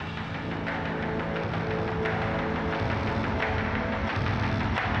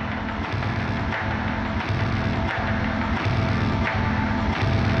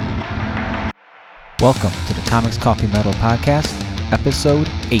Welcome to the Comics Coffee Metal Podcast, Episode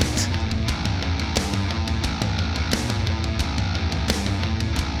 8.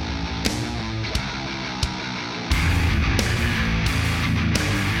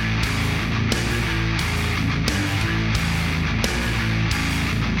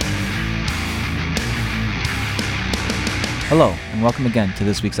 Hello, and welcome again to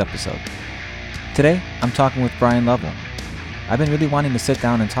this week's episode. Today, I'm talking with Brian Lovell. I've been really wanting to sit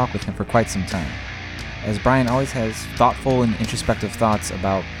down and talk with him for quite some time, as Brian always has thoughtful and introspective thoughts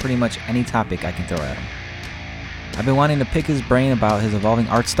about pretty much any topic I can throw at him. I've been wanting to pick his brain about his evolving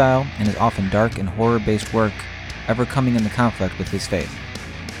art style and his often dark and horror-based work ever coming into conflict with his faith.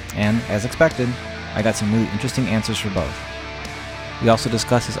 And, as expected, I got some really interesting answers for both. We also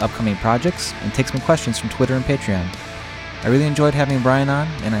discuss his upcoming projects and take some questions from Twitter and Patreon. I really enjoyed having Brian on,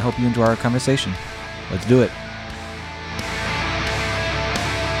 and I hope you enjoy our conversation. Let's do it.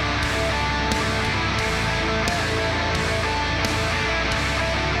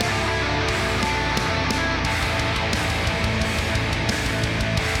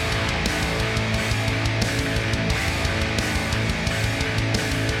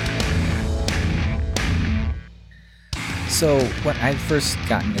 So when I first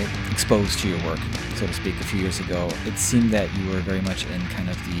gotten exposed to your work, so to speak, a few years ago, it seemed that you were very much in kind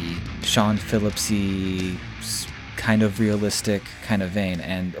of the Sean Phillipsy, kind of realistic kind of vein.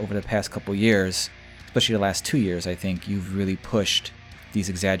 And over the past couple years, especially the last 2 years, I think you've really pushed these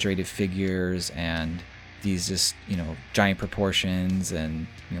exaggerated figures and these just, giant proportions and,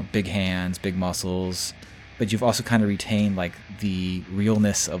 big hands, big muscles. But you've also kind of retained like the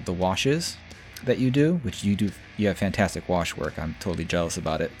realness of the washes that you do, which you have fantastic wash work. I'm totally jealous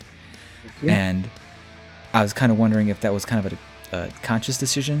about it. Yeah. And I was kind of wondering if that was kind of a conscious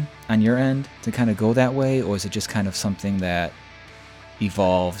decision on your end to kind of go that way, or is it just kind of something that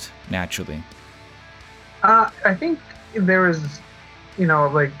evolved naturally? I think there is,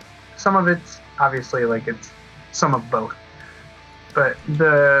 like some of it's obviously like it's some of both, but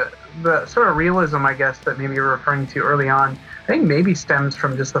the sort of realism, I guess, that maybe you're referring to early on, I think maybe stems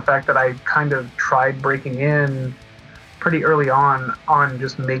from just the fact that I kind of tried breaking in pretty early on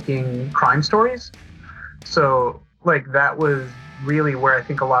just making crime stories. So like that was really where I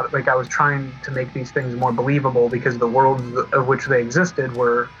think a lot of, like I was trying to make these things more believable because the worlds of which they existed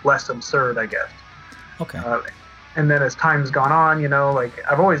were less absurd, I guess. Okay. And then as time's gone on, like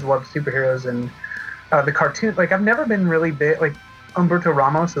I've always loved superheroes and the cartoon, like I've never been really big, like Humberto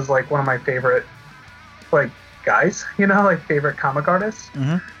Ramos is like one of my favorite like guys, like favorite comic artists.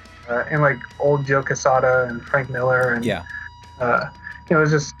 Mm-hmm. And like old Joe Quesada and Frank Miller and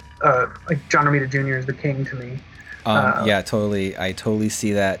it's just like John Romita Jr. is the king to me. Totally. I totally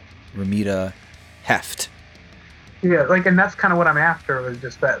see that Romita heft. Yeah, like, and that's kind of what I'm after, was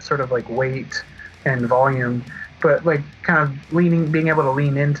just that sort of like weight and volume. But like kind of being able to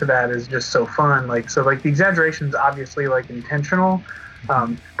lean into that is just so fun. Like, so like the exaggeration's obviously like intentional.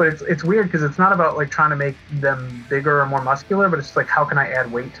 But it's weird because it's not about like trying to make them bigger or more muscular, but it's like, how can I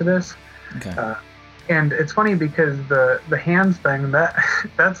add weight to this? Okay. And it's funny because the hands thing,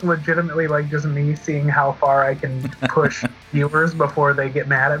 that's legitimately like just me seeing how far I can push viewers before they get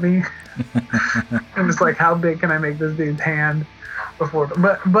mad at me. I'm just like, how big can I make this dude's hand before?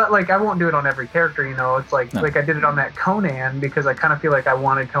 But like I won't do it on every character, It's like like I did it on that Conan because I kind of feel like I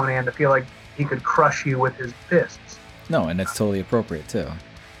wanted Conan to feel like he could crush you with his fists. No, and that's totally appropriate too.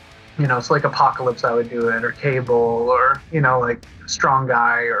 So like Apocalypse, I would do it, or Cable, or, like Strong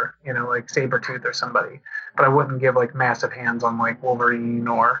Guy, or, like Sabretooth or somebody. But I wouldn't give like massive hands on like Wolverine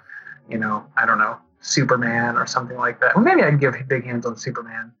or, I don't know, Superman or something like that. Well, maybe I'd give big hands on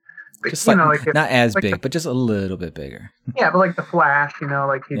Superman. But, just like, not as like big, but just a little bit bigger. Yeah, but like the Flash,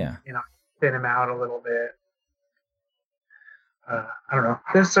 like he'd, thin him out a little bit. I don't know.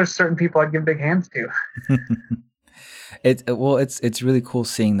 There's certain people I'd give big hands to. It's really cool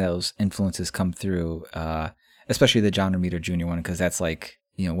seeing those influences come through, especially the John Romita Jr. one, because that's like,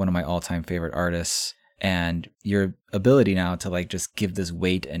 one of my all-time favorite artists, and your ability now to like just give this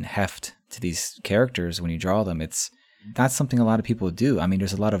weight and heft to these characters when you draw them, it's not something a lot of people do. I mean,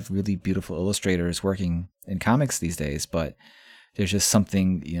 there's a lot of really beautiful illustrators working in comics these days, but there's just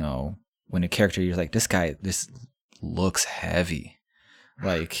something, when a character, you're like, this looks heavy,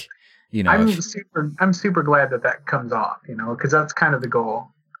 like. I'm super glad that comes off, because that's kind of the goal.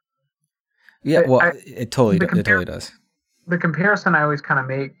 Yeah, well, it totally does. The comparison I always kind of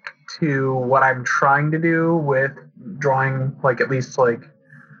make to what I'm trying to do with drawing, like at least like,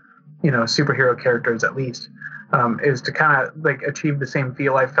 superhero characters at least, is to kind of like achieve the same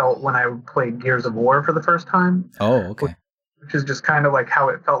feel I felt when I played Gears of War for the first time. Oh, okay. which is just kind of like how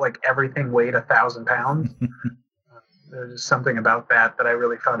it felt like everything weighed 1,000 pounds. There's just something about that I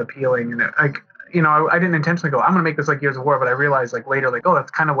really found appealing. And I didn't intentionally go, I'm going to make this like Gears of War, but I realized like later, like, oh,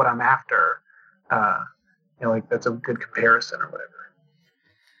 that's kind of what I'm after. Like that's a good comparison or whatever.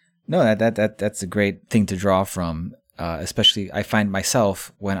 No, that's a great thing to draw from. Especially I find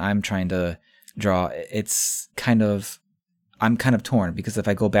myself when I'm trying to draw, I'm kind of torn because if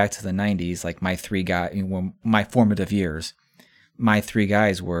I go back to the 90s, like my formative years, my three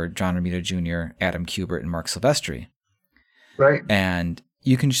guys were John Romita Jr., Adam Kubert, and Marc Silvestri. Right. And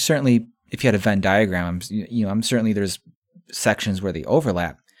you can certainly, if you had a Venn diagram, I'm certainly there's sections where they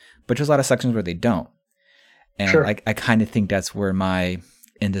overlap, but there's a lot of sections where they don't. And sure. I kind of think that's where my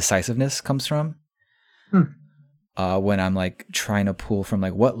indecisiveness comes from. When I'm like trying to pull from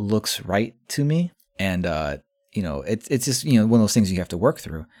like what looks right to me. And, it's just, one of those things you have to work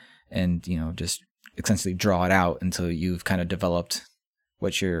through and, just essentially draw it out until you've kind of developed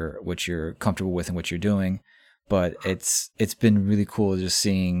what you're comfortable with and what you're doing. But it's been really cool just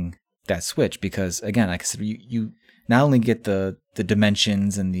seeing that switch because again, like I said, you not only get the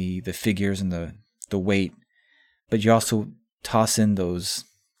dimensions and the figures and the weight, but you also toss in those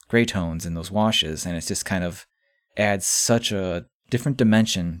gray tones and those washes, and it's just kind of adds such a different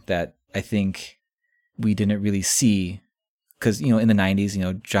dimension that I think we didn't really see because in the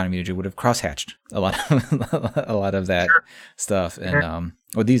 90s, John Romita would have crosshatched a lot of that sure. stuff, and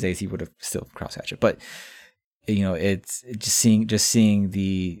these days he would have still crosshatched it, but it's just seeing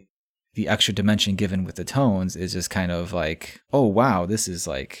the extra dimension given with the tones is just kind of like, oh wow, this is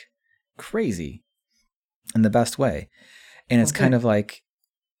like crazy in the best way. And it's kind of like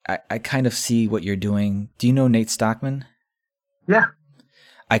I kind of see what you're doing. Do you know Nate Stockman? Yeah.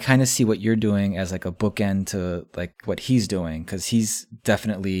 I kind of see what you're doing as like a bookend to like what he's doing, because he's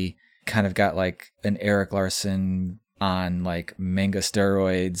definitely kind of got like an Erik Larson on like manga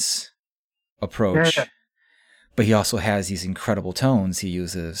steroids approach. Yeah. But he also has these incredible tones he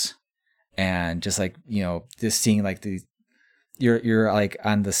uses, and just like just seeing like you're like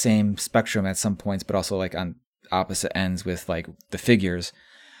on the same spectrum at some points, but also like on opposite ends with like the figures.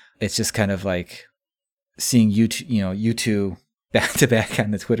 It's just kind of like seeing you two back to back on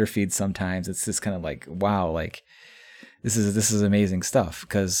the Twitter feed. Sometimes it's just kind of like, wow, like this is amazing stuff,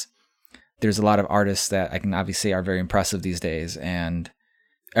 because there's a lot of artists that I can obviously say are very impressive these days, and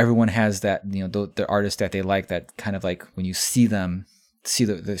everyone has that, the artist that they like, that kind of like when you see them, see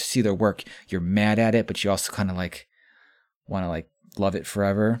their work, you're mad at it, but you also kind of like want to like love it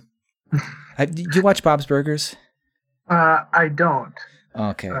forever. Do you watch Bob's Burgers? I don't.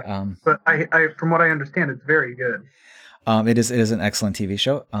 Okay. But I from what I understand, it's very good. It is an excellent TV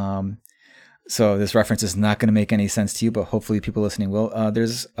show. So this reference is not going to make any sense to you, but hopefully people listening will.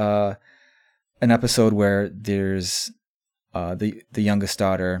 There's an episode where there's the youngest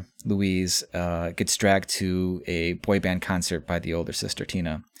daughter, Louise, gets dragged to a boy band concert by the older sister,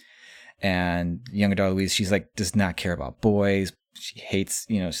 Tina. And the younger daughter, Louise, she's like, does not care about boys. She hates,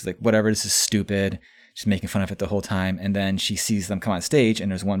 she's like, whatever, this is stupid. She's making fun of it the whole time. And then she sees them come on stage, and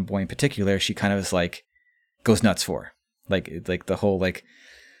there's one boy in particular she kind of is like, goes nuts for. Like the whole, like,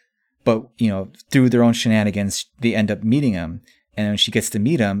 but, through their own shenanigans, they end up meeting him. And when she gets to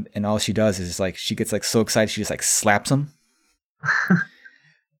meet him, and all she does is like, she gets like so excited, she just like slaps him.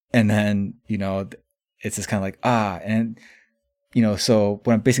 And then, it's just kind of like, and, so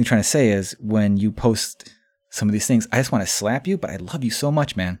what I'm basically trying to say is when you post some of these things, I just want to slap you, but I love you so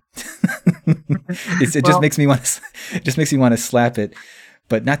much, man. Just makes me want to slap it,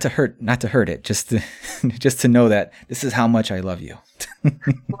 but not to hurt it, just to know that this is how much I love you.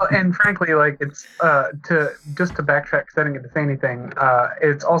 Well, and frankly, like it's to backtrack, setting it to say anything,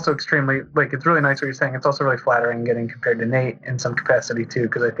 it's also extremely, like, it's really nice what you're saying. It's also really flattering getting compared to Nate in some capacity too,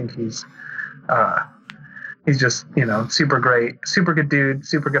 because I think he's just super great, super good dude,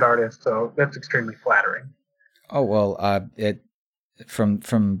 super good artist. So that's extremely flattering. Oh well,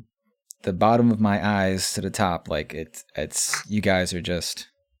 from the bottom of my eyes to the top, like it's you guys are just,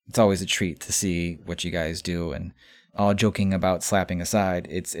 it's always a treat to see what you guys do. And all joking about slapping aside,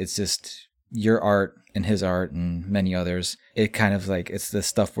 it's just your art and his art and many others. It kind of like, it's the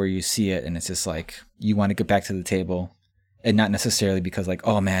stuff where you see it and it's just like you want to get back to the table, and not necessarily because like,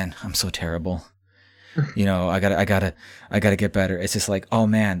 oh man, I'm so terrible. I gotta get better. It's just like, oh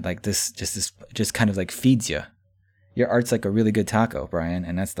man, like this just kind of like feeds you. Your art's like a really good taco, Brian,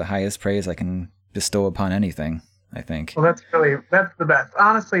 and that's the highest praise I can bestow upon anything, I think. Well, that's the best.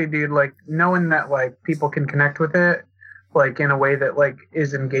 Honestly, dude, like knowing that like people can connect with it, like in a way that like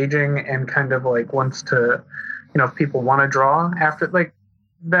is engaging and kind of like wants to, if people want to draw after, like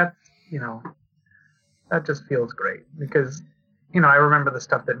that, that just feels great, because I remember the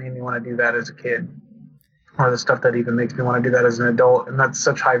stuff that made me want to do that as a kid, or the stuff that even makes me want to do that as an adult, and that's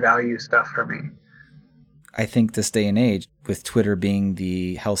such high value stuff for me. I think this day and age, with Twitter being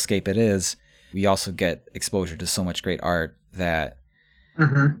the hellscape it is, we also get exposure to so much great art that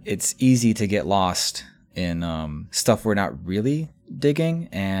it's easy to get lost in stuff we're not really digging,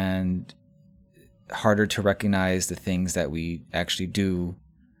 and harder to recognize the things that we actually do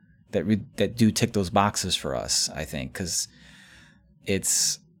that do tick those boxes for us, I think, because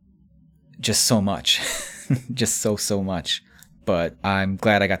it's just so much, just so much. But I'm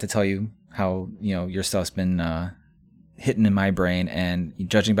glad I got to tell you how, your stuff's been hitting in my brain, and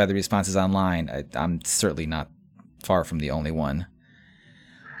judging by the responses online, I'm certainly not far from the only one.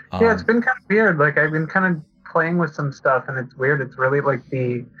 Yeah, it's been kind of weird. Like, I've been kind of playing with some stuff, and it's weird. It's really like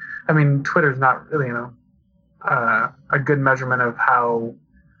Twitter's not really, a good measurement of how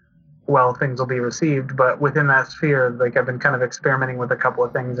well things will be received, but within that sphere, like, I've been kind of experimenting with a couple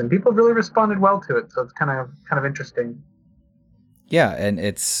of things, and people have really responded well to it, so it's kind of interesting. Yeah, and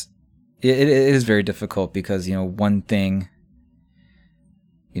it is very difficult because, one thing,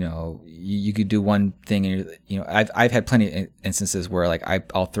 you could do one thing, and I've had plenty of instances where, like,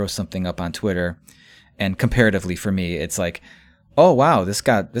 I'll throw something up on Twitter, and comparatively for me, it's like, oh wow, this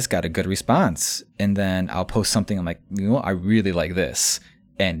got a good response, and then I'll post something, I'm like, I really like this,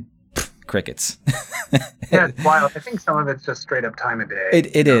 and crickets. Yeah, it's wild. I think some of it's just straight up time of day.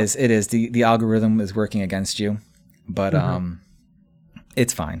 It is. The algorithm is working against you, but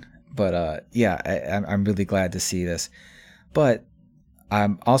it's fine. But yeah, I'm really glad to see this. But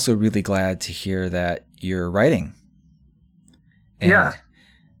I'm also really glad to hear that you're writing.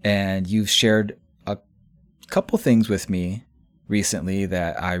 And you've shared a couple things with me recently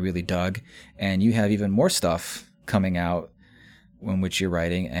that I really dug, and you have even more stuff coming out in which you're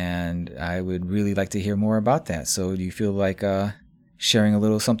writing, and I would really like to hear more about that. So do you feel like sharing a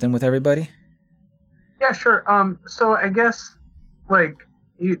little something with everybody? Yeah, sure. So I guess, like,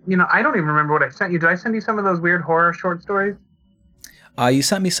 I don't even remember what I sent you. Did I send you some of those weird horror short stories? You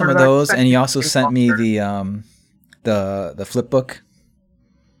sent me some of those, and you also sent me the flip book.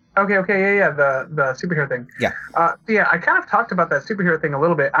 Okay, yeah, the superhero thing. Yeah. Yeah, I kind of talked about that superhero thing a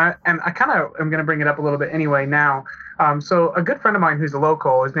little bit, and I kind of am going to bring it up a little bit anyway now. So a good friend of mine who's a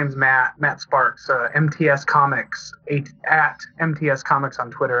local, his name's Matt Sparks, MTS Comics, at MTS Comics on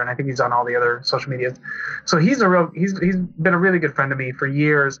Twitter, and I think he's on all the other social medias. So he's been a really good friend to me for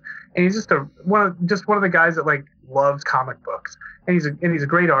years, and he's just one of the guys that, like, loves comic books, and he's a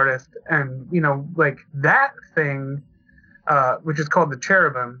great artist, and like, that thing, which is called The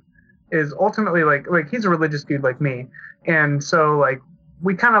Cherubim, is ultimately like he's a religious dude like me, and so, like,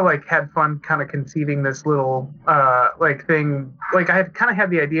 we kind of, like, had fun kind of conceiving this little like thing. Like, I had kind of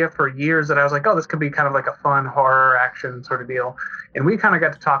had the idea for years that I was like, oh, this could be kind of like a fun horror action sort of deal, and we kind of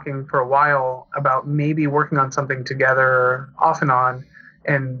got to talking for a while about maybe working on something together off and on,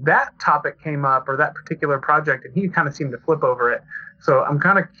 and that topic came up, or that particular project, and he kind of seemed to flip over it. So I'm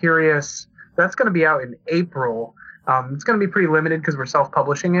kind of curious. That's going to be out in April. It's going to be pretty limited because we're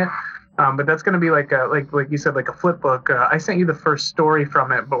self-publishing it, but that's going to be like you said, like a flip book. I sent you the first story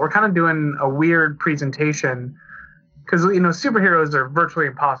from it, but we're kind of doing a weird presentation because superheroes are virtually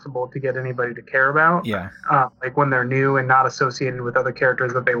impossible to get anybody to care about. Yeah. Like, when they're new and not associated with other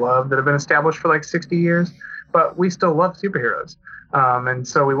characters that they love that have been established for like 60 years, but we still love superheroes. And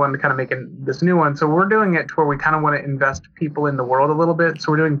so we wanted to kind of make this new one. So we're doing it to where we kind of want to invest people in the world a little bit.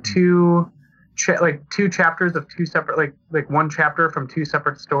 So we're doing two chapters of two separate, like one chapter from two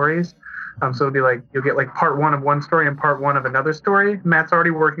separate stories. So it'll be like, you'll get like part one of one story and part one of another story. Matt's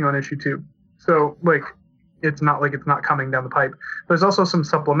already working on issue 2. So, like, it's not like it's not coming down the pipe. There's also some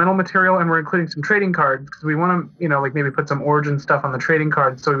supplemental material, and we're including some trading cards because we want to, like, maybe put some origin stuff on the trading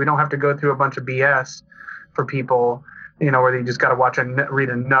cards so we don't have to go through a bunch of BS for people, where you just got to watch and read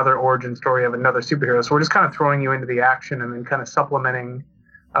another origin story of another superhero. So we're just kind of throwing you into the action and then kind of supplementing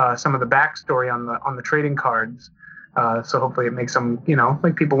some of the backstory on the trading cards. So hopefully it makes them,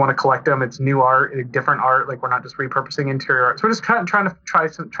 like, people want to collect them. It's new art, different art. Like, we're not just repurposing interior art. So we're just trying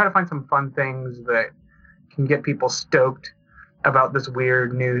to find some fun things that can get people stoked about this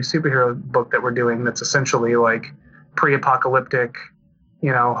weird new superhero book that we're doing. That's essentially like pre-apocalyptic,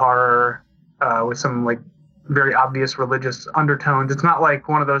 horror with some, like, very obvious religious undertones. It's not like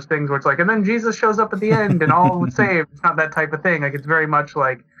one of those things where it's like, and then Jesus shows up at the end and all was saved. It's not that type of thing. Like, it's very much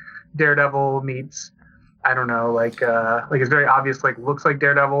like Daredevil meets, I don't know, like it's very obvious, like, looks like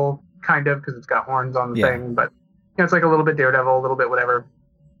Daredevil kind of because it's got horns on the thing, but it's like a little bit Daredevil, a little bit whatever.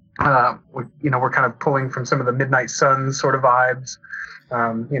 we're kind of pulling from some of the Midnight Suns sort of vibes.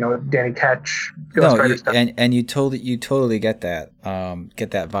 Danny Ketch, Ghost Rider stuff. And you totally get that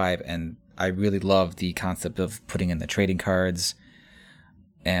vibe, and I really love the concept of putting in the trading cards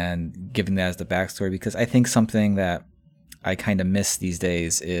and giving that as the backstory, because I think something that I kind of miss these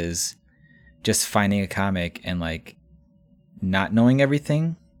days is just finding a comic and like not knowing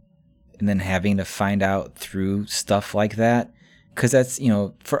everything and then having to find out through stuff like that. Because that's,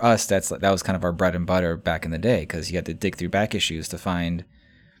 for us, that was kind of our bread and butter back in the day, because you had to dig through back issues to find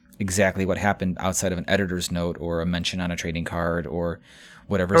exactly what happened outside of an editor's note or a mention on a trading card or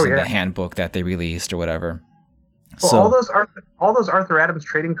whatever's in the handbook that they released or whatever. Well, so all those Arthur Adams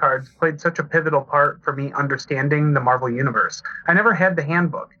trading cards played such a pivotal part for me understanding the Marvel Universe. I never had the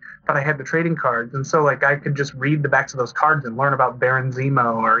handbook, but I had the trading cards, and so like I could just read the backs of those cards and learn about Baron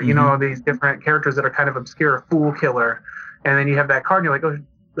Zemo or these different characters that are kind of obscure, Fool Killer, and then you have that card and you're like, oh,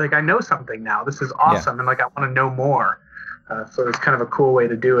 like I know something now. This is awesome, and like I want to know more. So it's kind of a cool way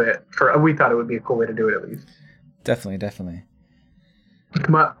to do it. We thought it would be a cool way to do it at least. Definitely.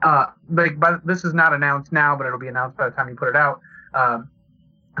 But but this is not announced now, but it'll be announced by the time you put it out.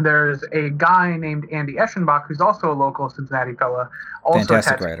 There's a guy named Andy Eschenbach who's also a local Cincinnati fella, also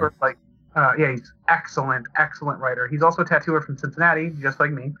fantastic a tattooer. Writer. He's excellent writer. He's also a tattooer from Cincinnati, just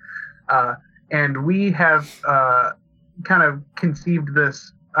like me. And we have kind of conceived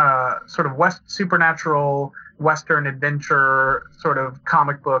this sort of supernatural Western adventure sort of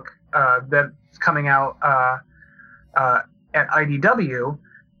comic book that's coming out at IDW,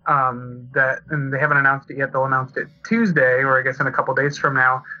 and they haven't announced it yet. They'll announce it Tuesday, or I guess in a couple days from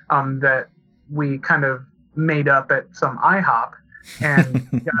now, that we kind of made up at some IHOP, and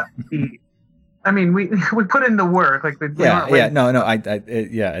we put in the work. Like it's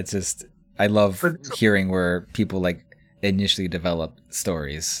just, I love hearing where people like initially develop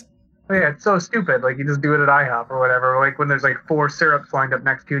stories. Yeah, it's so stupid. Like you just do it at IHOP or whatever. Like when there's like 4 syrups lined up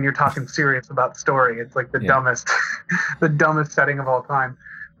next to you and you're talking serious about story. It's like the dumbest setting of all time.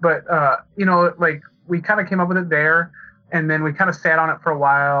 But like we kind of came up with it there, and then we kind of sat on it for a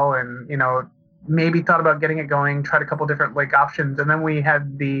while, and maybe thought about getting it going, tried a couple different like options, and then we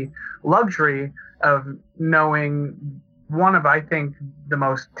had the luxury of knowing one of, I think, the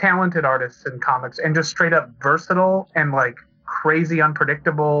most talented artists in comics, and just straight up versatile and like crazy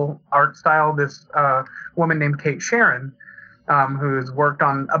unpredictable art style, this woman named Kate Sharon, who's worked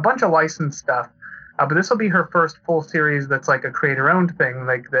on a bunch of licensed stuff, but this will be her first full series that's like a creator-owned thing,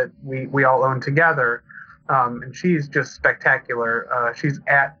 like that we all own together, and she's just spectacular. She's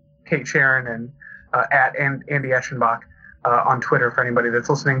at Kate Sharon and at Andy Eschenbach on Twitter for anybody that's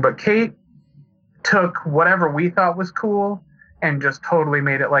listening. But Kate took whatever we thought was cool and just totally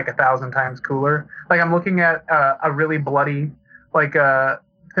made it like 1,000 times cooler. Like I'm looking at a really bloody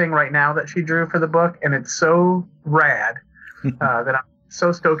thing right now that she drew for the book, and it's so rad that I'm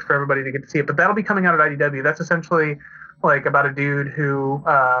so stoked for everybody to get to see it. But that'll be coming out at IDW. That's essentially like about a dude who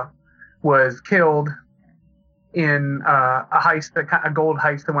was killed in a gold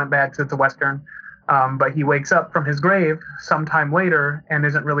heist that went bad because it's a Western. But he wakes up from his grave sometime later and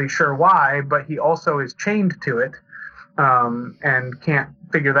isn't really sure why, but he also is chained to it, and can't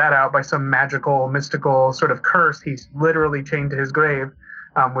figure that out by some magical, mystical sort of curse. He's literally chained to his grave,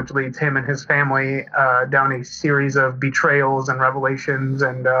 which leads him and his family down a series of betrayals and revelations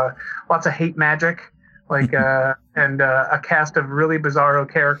and lots of hate magic, like and a cast of really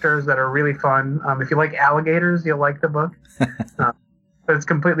bizarro characters that are really fun. If you like alligators, you'll like the book. But it's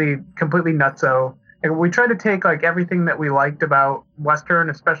completely nutso. And we try to take like everything that we liked about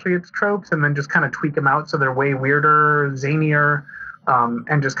Western, especially its tropes, and then just kind of tweak them out so they're way weirder, zanier,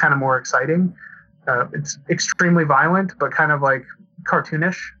 and just kind of more exciting. It's extremely violent, but kind of like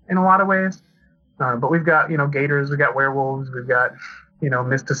cartoonish in a lot of ways. But we've got, gators, we've got werewolves, we've got,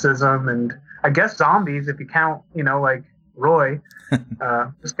 mysticism, and I guess zombies, if you count, like Roy.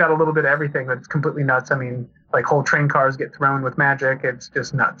 Just got a little bit of everything that's completely nuts. I mean, like whole train cars get thrown with magic. It's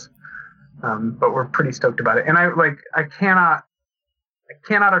just nuts. But we're pretty stoked about it. And I cannot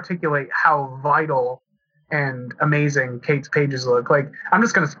articulate how vital and amazing Kate's pages look. Like, I'm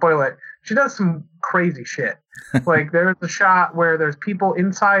just going to spoil it. She does some crazy shit. Like, there's a shot where there's people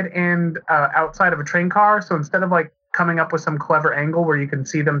inside and outside of a train car. So instead of like coming up with some clever angle where you can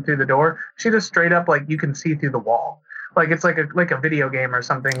see them through the door, she just straight up like you can see through the wall. Like it's like a video game or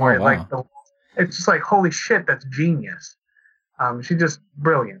something where it's just like, holy shit, that's genius. She's just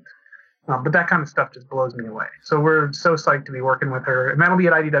brilliant. But that kind of stuff just blows me away. So we're so psyched to be working with her, and that'll be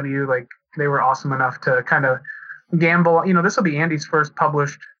at IDW. Like, they were awesome enough to kind of gamble. This will be Andy's first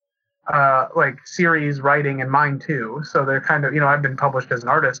published series writing, and mine too. So they're kind of, I've been published as an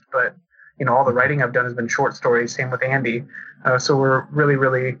artist, but all the writing I've done has been short stories. Same with Andy. So we're really,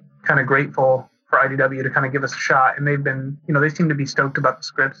 really kind of grateful for IDW to kind of give us a shot. And they've been, they seem to be stoked about the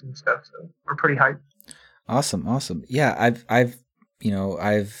scripts and stuff. So we're pretty hyped. Awesome. Yeah, I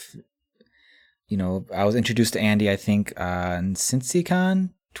was introduced to Andy, I think, on CincyCon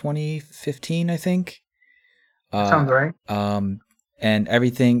 2015, I think. Sounds right. And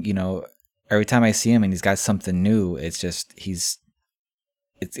everything, every time I see him and he's got something new, it's just,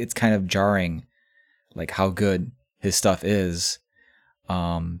 it's kind of jarring, like how good his stuff is.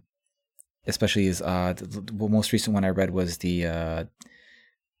 Especially his, the most recent one I read was the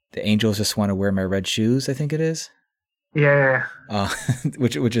Angels Just Want to Wear My Red Shoes, I think it is. Yeah.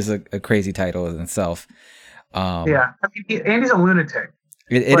 Which is a crazy title in itself. Yeah, I mean, Andy's a lunatic.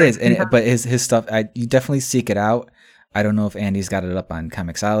 It is, but his stuff, you definitely seek it out. I don't know if Andy's got it up on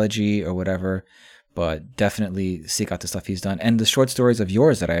Comixology or whatever, but definitely seek out the stuff he's done. And the short stories of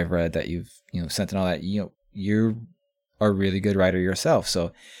yours that I've read that you've sent and all that, you're a really good writer yourself.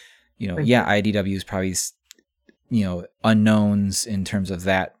 So, IDW is probably unknowns in terms of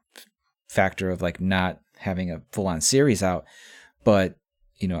that factor of like not having a full on series out, but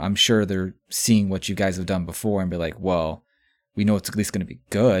I'm sure they're seeing what you guys have done before and be like, well, we know it's at least going to be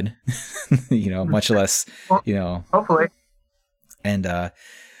good, much less, hopefully. And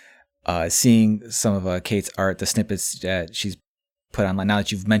seeing some of Kate's art, the snippets that she's put online, now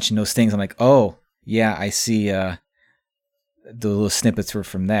that you've mentioned those things, I'm like, oh yeah, I see the little snippets were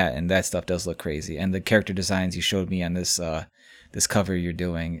from that, and that stuff does look crazy. And the character designs you showed me on this cover you're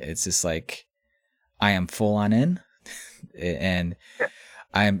doing, it's just like, I am full on in, and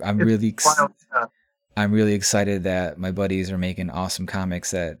I'm really I'm really excited that my buddies are making awesome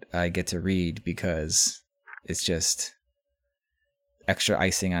comics that I get to read, because it's just extra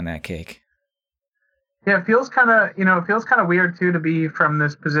icing on that cake. Yeah, it feels kind of weird too to be from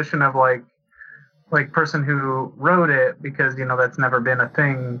this position of like person who wrote it, because that's never been a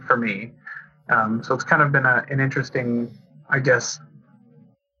thing for me. So it's kind of been an interesting, I guess,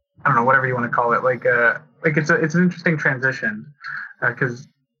 I don't know, whatever you want to call it. Like it's an interesting transition, because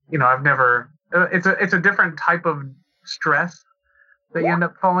I've never. It's a different type of stress that you end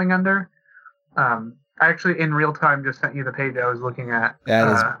up falling under. I actually in real time just sent you the page I was looking at.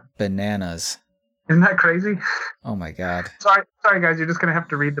 That is bananas. Isn't that crazy? Oh my god. Sorry guys, you're just gonna have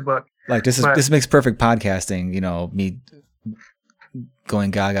to read the book. Like this makes perfect podcasting. Me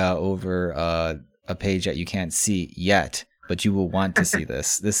going gaga over a page that you can't see yet, but you will want to see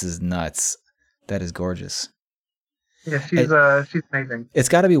this. This is nuts. That is gorgeous. Yeah, she's amazing. It's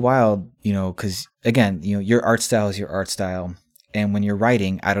got to be wild, because again, your art style is your art style, and when you're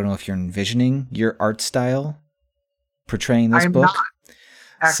writing, I don't know if you're envisioning your art style portraying this book. Not.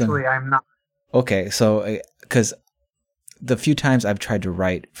 Actually, I'm not. Okay, so because the few times I've tried to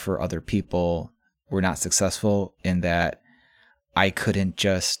write for other people were not successful in that I couldn't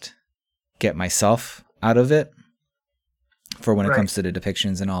just get myself out of it for when it comes to the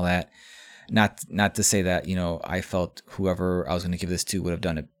depictions and all that. Not to say that, I felt whoever I was going to give this to would have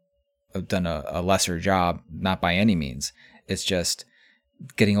done a lesser job, not by any means. It's just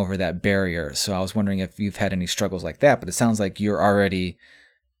getting over that barrier. So I was wondering if you've had any struggles like that, but it sounds like you're already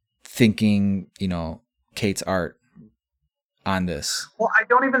thinking, Kate's art on this. Well, I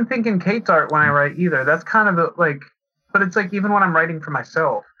don't even think in Kate's art when I write either. That's kind of but it's like even when I'm writing for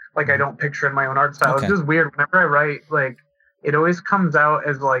myself, like I don't picture in my own art style. Okay. It's just weird. Whenever I write, it always comes out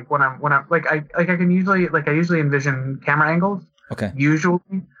as when I'm I usually envision camera angles. Okay. Usually,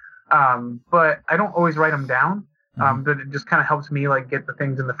 but I don't always write them down. But it just kind of helps me get the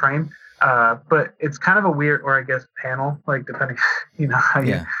things in the frame. But it's kind of a weird, or I guess panel, depending, how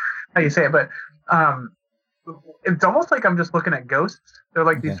you say it. But it's almost like I'm just looking at ghosts.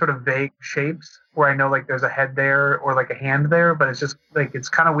 They're these sort of vague shapes where I know there's a head there or a hand there, but it's just it's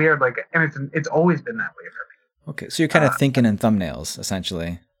kind of weird. And it's always been that way for me. Okay, so you're kind of thinking in thumbnails,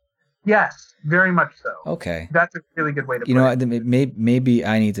 essentially. Yes, very much so. Okay. That's a really good way to put it. Maybe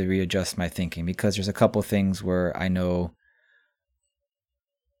I need to readjust my thinking, because there's a couple things where I know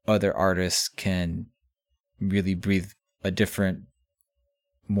other artists can really breathe a different,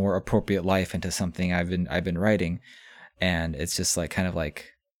 more appropriate life into something I've been writing, and it's just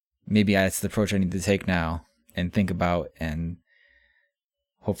maybe that's the approach I need to take now and think about, and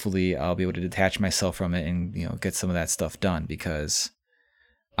hopefully I'll be able to detach myself from it and get some of that stuff done, because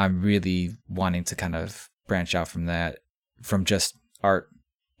I'm really wanting to kind of branch out from that, from just art,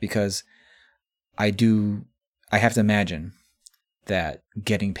 because I have to imagine that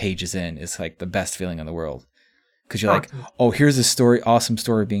getting pages in is the best feeling in the world, because you're oh, here's a story, awesome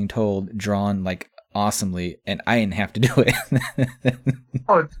story being told, drawn awesomely, and I didn't have to do it.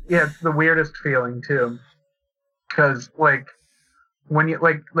 Oh, it's the weirdest feeling too, because like when you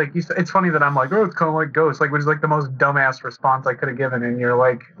like you said, it's funny that I'm like, oh, it's kind of like Ghost, like which is like the most dumbass response I could have given, and you're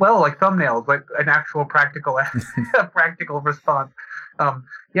like, well, like thumbnails, like an actual practical a practical response.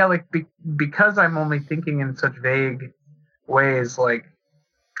 Yeah, like because I'm only thinking in such vague ways, like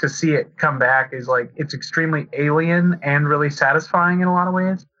to see it come back is like it's extremely alien and really satisfying in a lot of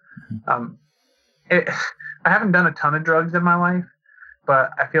ways. Um, I haven't done a ton of drugs in my life,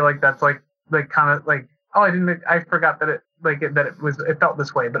 but I feel like that's like kind of like, oh, I forgot that it felt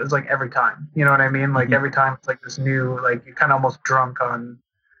this way, but it's like every time, you know what I mean? Like every time it's like this new, like you're kind of almost drunk on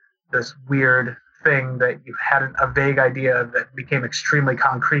this weird thing that you had a vague idea that became extremely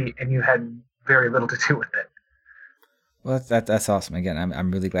concrete and you had very little to do with it. Well, that's awesome. Again,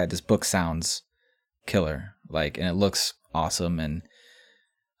 I'm really glad this book sounds killer, like, and it looks awesome, and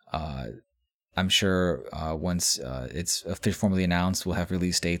I'm sure once it's formally announced, we'll have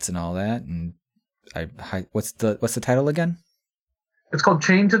release dates and all that. And what's the title again? It's called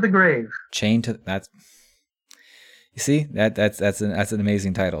Chain to the Grave. Chain to that's. You see that's an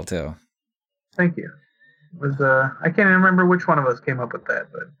amazing title too. Thank you. It was I can't even remember which one of us came up with that,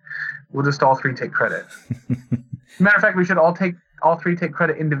 but we'll just all three take credit. Matter of fact, we should all three take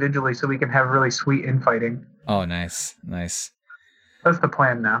credit individually so we can have really sweet infighting. Oh, nice. That's the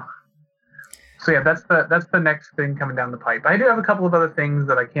plan now. So yeah, that's the next thing coming down the pipe. I do have a couple of other things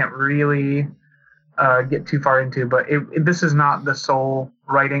that I can't really get too far into, but this is not the sole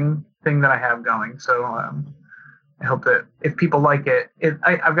writing thing that I have going. So I hope that if people like it,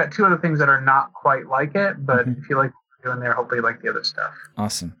 I've got two other things that are not quite like it, but if you like what we're doing there, hopefully you like the other stuff.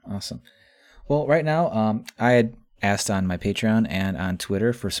 Awesome. Well, right now, I had asked on my Patreon and on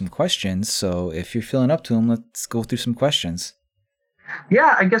Twitter for some questions. So if you're feeling up to them, let's go through some questions.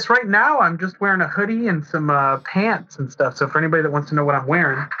 Yeah, I guess right now I'm just wearing a hoodie and some pants and stuff. So for anybody that wants to know what I'm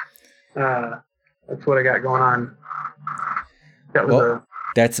wearing, that's what I got going on.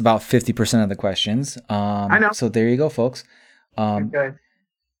 That's about 50% of the questions. I know. So there you go, folks. Okay.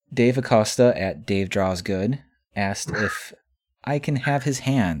 Dave Acosta at Dave Draws Good asked if I can have his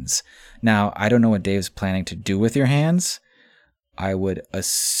hands. Now, I don't know what Dave's planning to do with your hands. I would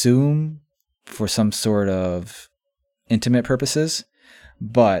assume for some sort of intimate purposes,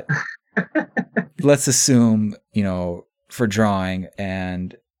 but let's assume, for drawing,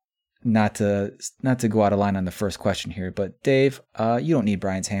 and not to go out of line on the first question here, but Dave, you don't need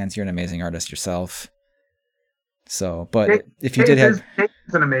Brian's hands. You're an amazing artist yourself. So, but if you did have... Dave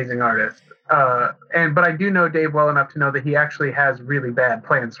is an amazing artist. But I do know Dave well enough to know that he actually has really bad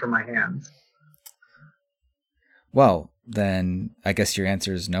plans for my hands. Well, then I guess your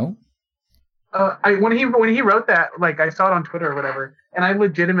answer is no. When he wrote that, like I saw it on Twitter or whatever, and I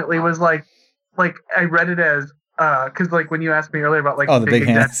legitimately was like I read it as because like when you asked me earlier about like the big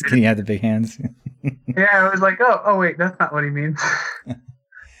hands, can you have the big hands? Yeah, I was like, oh wait, that's not what he means.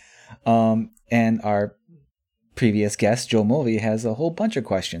 And our previous guest Joe Mulvey has a whole bunch of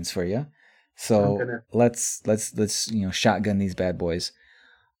questions for you. So let's shotgun these bad boys.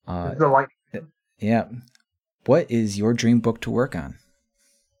 Yeah. What is your dream book to work on?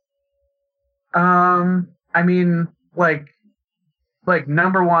 I mean, like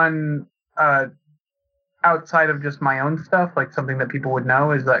number one, outside of just my own stuff, like something that people would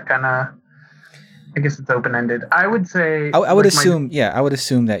know, is that kind of, I guess it's open-ended. I would say I would assume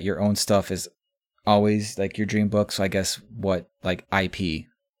that your own stuff is always like your dream book. So I guess what, like IP?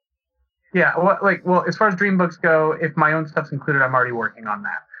 Yeah, well, as far as dream books go, if my own stuff's included, I'm already working on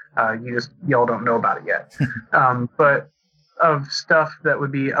that. Y'all don't know about it yet. But of stuff that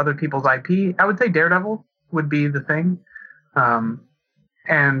would be other people's IP, I would say Daredevil would be the thing.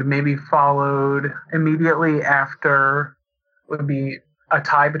 And maybe followed immediately after would be a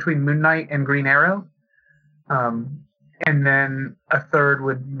tie between Moon Knight and Green Arrow. And then a third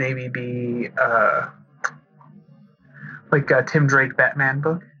would maybe be like a Tim Drake Batman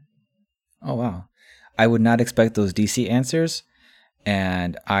book. Oh, wow. I would not expect those DC answers,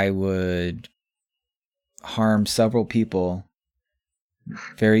 and I would harm several people,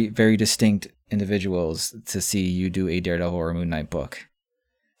 very, very distinct individuals, to see you do a Daredevil or a Moon Knight book.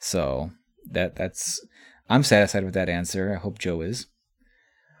 So that's I'm satisfied with that answer. I hope Joe is.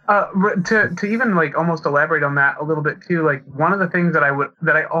 To even like almost elaborate on that a little bit too, like one of the things that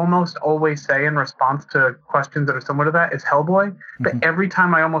I almost always say in response to questions that are similar to that is Hellboy. But every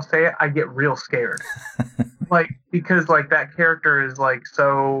time I almost say it, I get real scared. Like, because like that character is like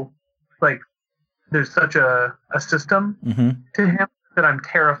so like there's such a system to him that I'm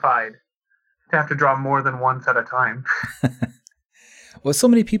terrified to have to draw more than once at a time. Well, so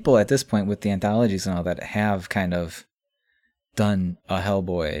many people at this point with the anthologies and all that have kind of done a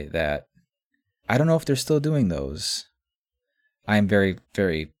Hellboy that I don't know if they're still doing those. I'm very,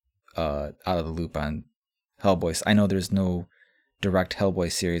 very out of the loop on Hellboy. I know there's no direct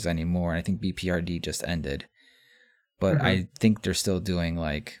Hellboy series anymore, and I think BPRD just ended. But I think they're still doing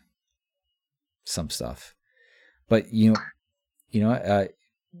like some stuff. But you know,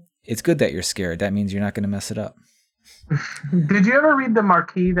 it's good that you're scared. That means you're not going to mess it up. Did you ever read The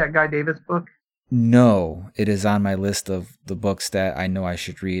Marquis, that Guy Davis book? No, it is on my list of the books that I know I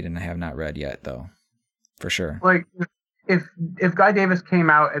should read, and I have not read yet, though, for sure. Like, if Guy Davis came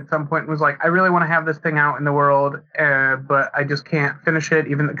out at some point and was like, I really want to have this thing out in the world, but I just can't finish it,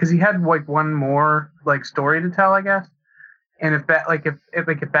 even because he had like one more like story to tell, I guess. And if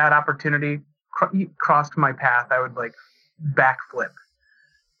that opportunity crossed my path, I would like backflip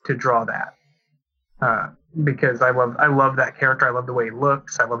to draw that. Because I love that character. I love the way he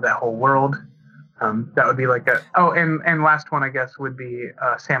looks. I love that whole world. That would be like and last one I guess would be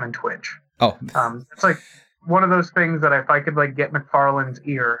Sam and Twitch. Oh, it's like one of those things that if I could like get McFarlane's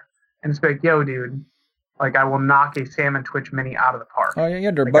ear and just be like, yo, dude, like I will knock a Sam and Twitch mini out of the park. Oh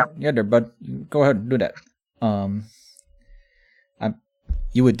yeah, there, bud. Go ahead and do that.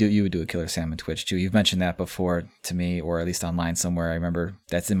 You would do a Killer Sam and Twitch too. You've mentioned that before to me, or at least online somewhere. I remember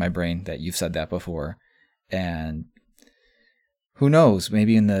that's in my brain that you've said that before. And who knows?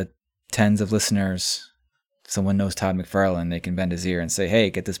 Maybe in the tens of listeners, someone knows Todd McFarlane. They can bend his ear and say, "Hey,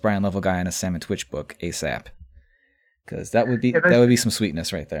 get this Brian Level guy on a Sam and Twitch book ASAP," because that would be some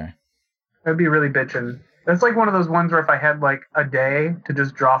sweetness right there. That'd be really bitchin'. That's like one of those ones where if I had like a day to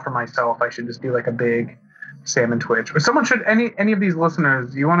just draw for myself, I should just do like a big Sam and Twitch. Or someone should, any of these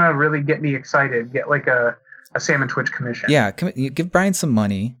listeners, you want to really get me excited, get like a Sam and Twitch commission. Yeah, give Brian some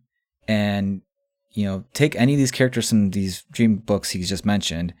money, and take any of these characters from these dream books he's just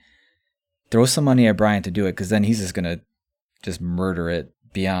mentioned, throw some money at Brian to do it, because then he's just gonna just murder it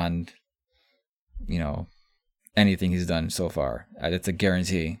beyond anything he's done so far. It's a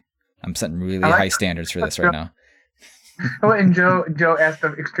guarantee. I'm setting really high standards for this right now. Oh, and Joe asked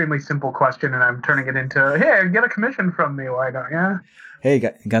an extremely simple question, and I'm turning it into, hey, get a commission from me. Why don't you? Hey,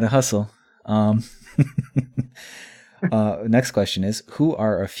 got to hustle. Next question is, who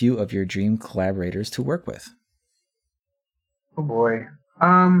are a few of your dream collaborators to work with? Oh boy.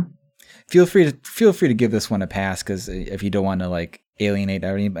 Feel free to give this one a pass, because if you don't want to like alienate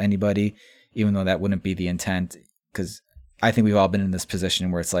anybody, even though that wouldn't be the intent, because I think we've all been in this position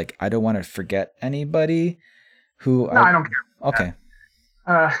where it's like, I don't want to forget anybody. I don't care. Okay.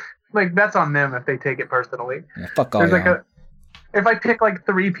 Like that's on them if they take it personally. Yeah, fuck all y'all. If I pick like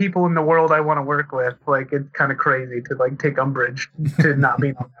 3 people in the world I want to work with, like it's kind of crazy to like take umbrage to not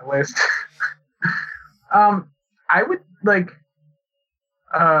being on that list. I would like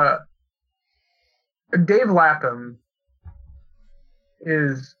Dave Lapham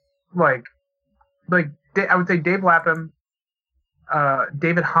is like I would say Dave Lapham,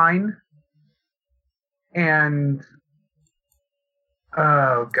 David Hine. And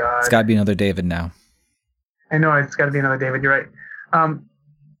oh god, it's got to be another David now. I know it's got to be another David. You're right.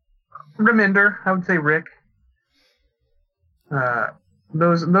 Reminder, I would say Rick.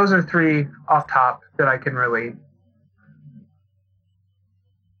 Those are 3 off top that I could really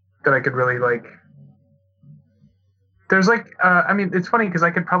like. There's like, I mean, it's funny because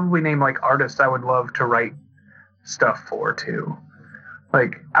I could probably name like artists I would love to write stuff for too.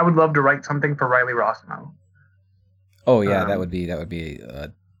 Like, I would love to write something for Riley Rossmo. Oh yeah, that would be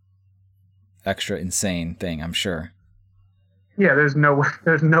a extra insane thing, I'm sure. Yeah, there's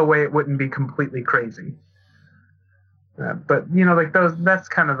no way it wouldn't be completely crazy. But like that's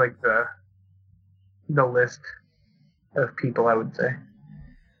kind of like the list of people I would say.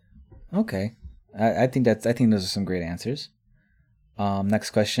 Okay, I think those are some great answers. Next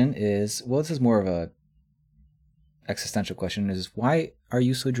question is, well, this is more of a existential question, is why are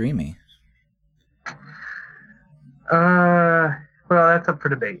you so dreamy? Well, that's up for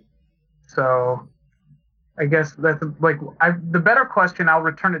debate. So I guess that's like the better question. I'll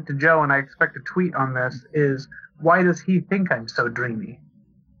return it to Joe, and I expect a tweet on this. Is why does he think I'm so dreamy?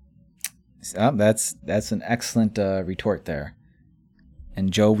 That's an excellent retort there.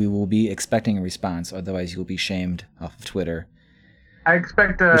 And Joe, we will be expecting a response. Otherwise, you'll be shamed off of Twitter. I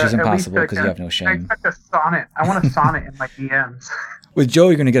expect which is impossible because you have no shame. I expect a sonnet. I want a sonnet in my DMs. With Joe,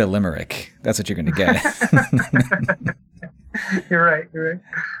 you're going to get a limerick. That's what you're going to get. You're right.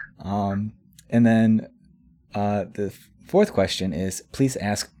 And then the 4th question is, please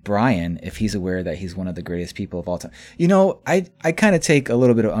ask Brian if he's aware that he's one of the greatest people of all time. I kind of take a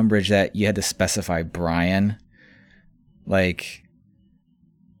little bit of umbrage that you had to specify Brian. Like,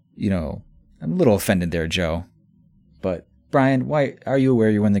 I'm a little offended there, Joe. But Brian, why are you aware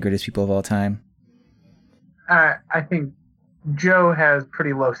you're one of the greatest people of all time? I think Joe has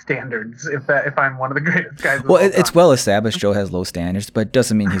pretty low standards. If I'm one of the greatest guys. Well, it's well established Joe has low standards, but it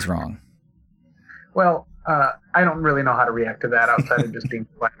doesn't mean he's wrong. Well, I don't really know how to react to that outside of just being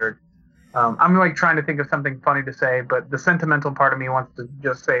flattered. I'm like trying to think of something funny to say, but the sentimental part of me wants to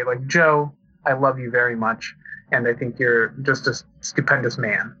just say, like, Joe, I love you very much, and I think you're just a stupendous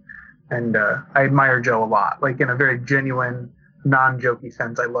man, and I admire Joe a lot. Like, in a very genuine, non-jokey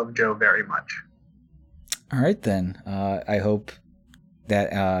sense, I love Joe very much. All right, then. I hope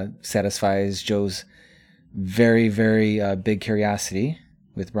that satisfies Joe's very, very big curiosity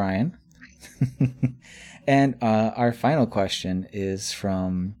with Brian. And our final question is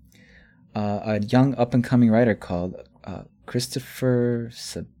from a young up-and-coming writer called Christopher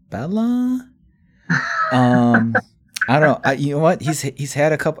Sabella. I don't know. You know what? He's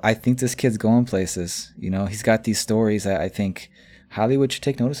had a couple. I think this kid's going places. He's got these stories that I think Hollywood should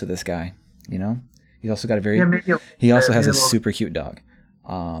take notice of this guy. He's also got he also has a super cute dog.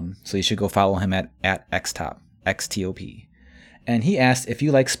 So you should go follow him at xtop, XTOP. And he asked if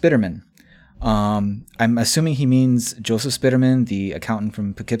you like Spitterman. I'm assuming he means Joseph Spitterman, the accountant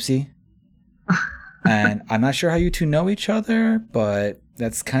from Poughkeepsie. And I'm not sure how you two know each other, but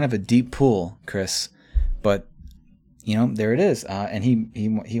that's kind of a deep pool, Chris. But there it is. And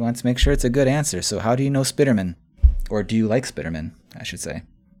he wants to make sure it's a good answer. So how do you know Spitterman, or do you like Spitterman? I should say.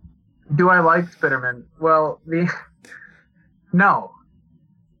 Do I like Spitterman? Well, no,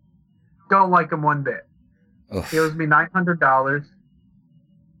 don't like him one bit. Oof. He owes me $900,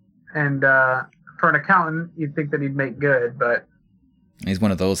 and for an accountant, you'd think that he'd make good, but he's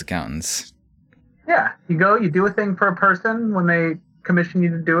one of those accountants. Yeah, you do a thing for a person when they commission you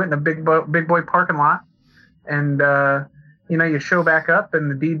to do it in a big boy parking lot, and you show back up, and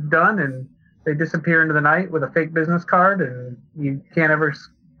the deed's done, and they disappear into the night with a fake business card, and you can't ever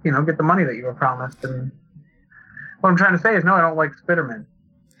get the money that you were promised. And what I'm trying to say is, no, I don't like Spitterman.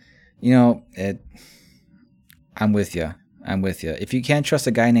 I'm with you. If you can't trust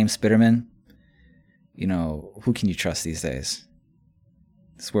a guy named Spitterman, who can you trust these days?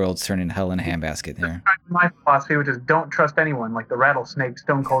 This world's turning hell in a handbasket here. My philosophy, which is don't trust anyone, like the Rattlesnake,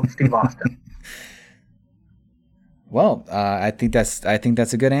 Stone Cold Steve Austin. Well, I think that's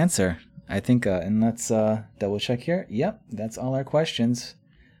a good answer. I think, and let's double check here. Yep, that's all our questions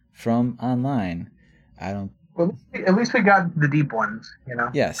from online. Well, at least we got the deep ones,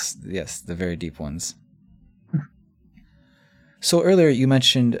 Yes, the very deep ones. So earlier you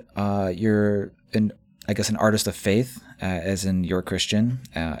mentioned you're an artist of faith, as in you're a Christian,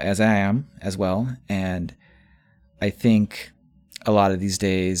 as I am as well. And I think a lot of these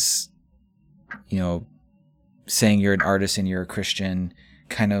days, saying you're an artist and you're a Christian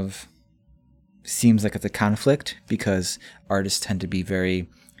kind of seems like it's a conflict, because artists tend to be very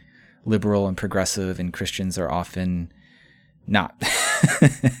liberal and progressive, and Christians are often not.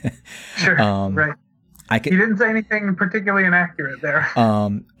 Sure, right. You didn't say anything particularly inaccurate there.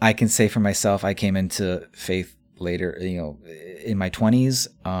 I can say for myself, I came into faith later, in my 20s,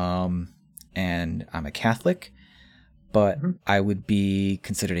 and I'm a Catholic, but I would be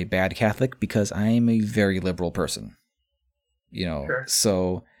considered a bad Catholic because I am a very liberal person. Sure.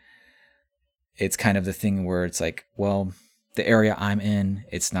 So it's kind of the thing where it's like, well, the area I'm in,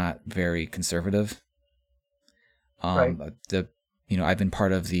 it's not very conservative. Right. I've been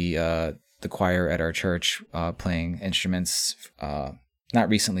part of the choir at our church, playing instruments, not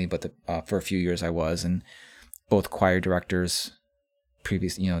recently, but for a few years I was, and both choir directors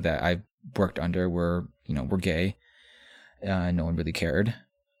previous, that I worked under were gay. No one really cared.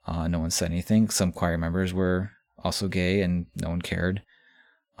 No one said anything. Some choir members were also gay, and no one cared.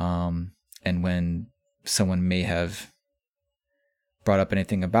 And when someone may have brought up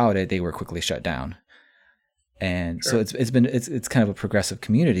anything about it, they were quickly shut down. And sure. So it's kind of a progressive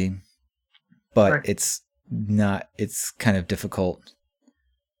community, but right. It's kind of difficult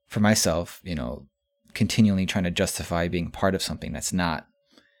for myself, continually trying to justify being part of something that's not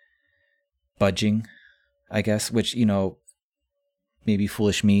budging, I guess, which, maybe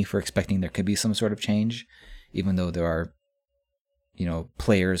foolish me for expecting there could be some sort of change, even though there are,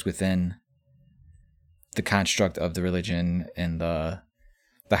 players within the construct of the religion and the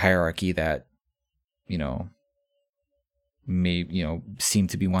hierarchy that, may, seem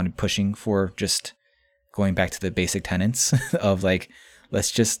to be pushing for just going back to the basic tenets of like,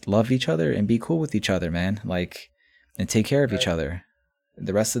 let's just love each other and be cool with each other, man. Like, and take care of each other.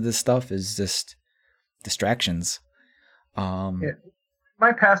 The rest of this stuff is just distractions. Yeah.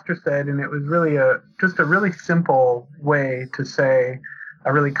 My pastor said, and it was really just a really simple way to say,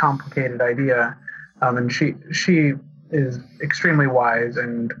 a really complicated idea. And she is extremely wise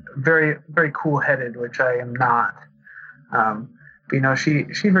and very, very cool-headed, which I am not. But, she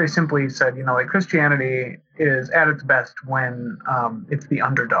very simply said, like Christianity is at its best when it's the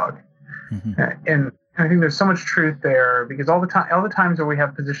underdog. Mm-hmm. And I think there's so much truth there, because all the times where we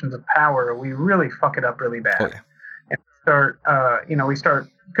have positions of power, we really fuck it up really bad. Oh, yeah. And we start,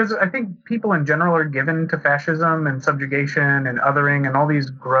 because I think people in general are given to fascism and subjugation and othering and all these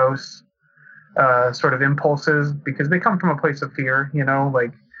gross sort of impulses, because they come from a place of fear,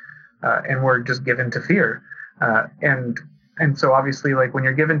 and we're just given to fear. And so obviously, like, when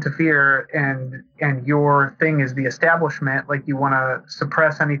you're given to fear and your thing is the establishment, like, you want to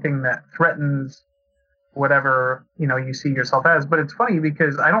suppress anything that threatens whatever, you see yourself as. But it's funny,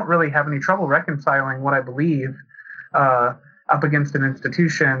 because I don't really have any trouble reconciling what I believe up against an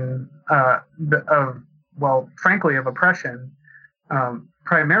institution frankly, of oppression,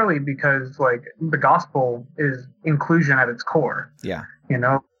 primarily because, like, the gospel is inclusion at its core. Yeah.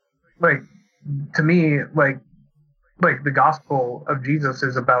 Like, to me, like the gospel of Jesus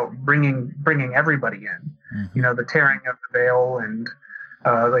is about bringing everybody in. Mm-hmm. The tearing of the veil, and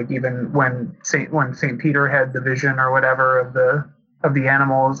like, even when Saint Peter had the vision or whatever of the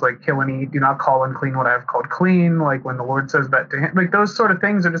animals, like, kill and eat, do not call unclean what I have called clean. Like, when the Lord says that to him, like, those sort of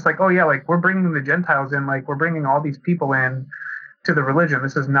things are just like, oh yeah, like, we're bringing the Gentiles in, like, we're bringing all these people in to the religion.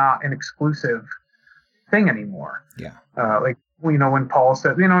 This is not an exclusive thing anymore. Yeah. Like, when Paul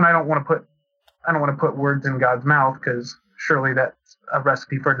said, and I don't want to put words in God's mouth, because surely that's a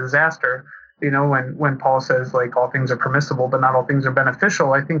recipe for disaster. When Paul says, like, all things are permissible, but not all things are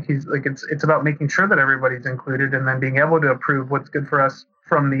beneficial, I think he's like, it's about making sure that everybody's included, and then being able to approve what's good for us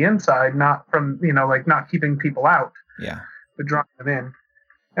from the inside, not from, like, not keeping people out, yeah, but drawing them in.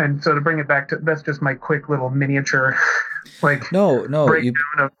 And so to bring it back to, that's just my quick little miniature, like, no,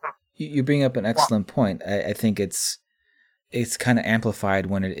 breakdown you bring up an excellent point. I think it's kind of amplified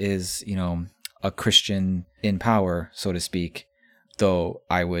when it is, a Christian in power, so to speak, though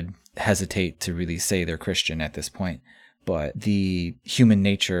I would hesitate to really say they're Christian at this point. But the human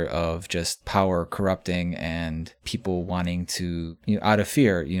nature of just power corrupting and people wanting to, out of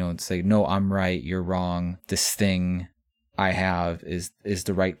fear, say, no, I'm right, you're wrong. This thing I have is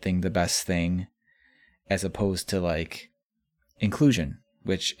the right thing, the best thing, as opposed to, like, inclusion,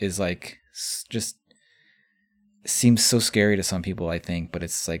 which is, like, just seems so scary to some people, I think. But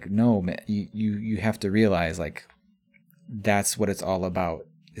it's like, no, man, you have to realize, like, that's what it's all about.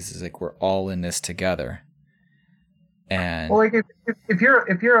 This is, like, we're all in this together. And well, like, if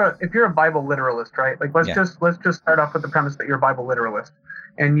you're a Bible literalist, right? Like, let's just start off with the premise that you're a Bible literalist,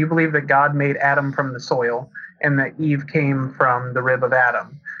 and you believe that God made Adam from the soil and that Eve came from the rib of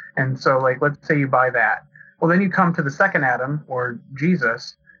Adam. And so, like, let's say you buy that. Well, then you come to the second Adam, or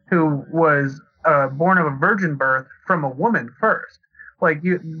Jesus, who was born of a virgin birth from a woman first. Like,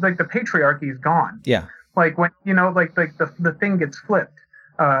 the patriarchy is gone. Yeah. Like, when the thing gets flipped.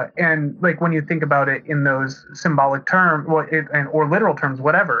 And, like, when you think about it in those symbolic terms, or literal terms,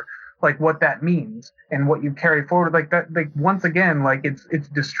 whatever, like, what that means and what you carry forward, like that, like, once again, like, it's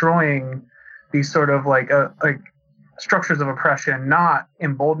destroying these sort of like structures of oppression, not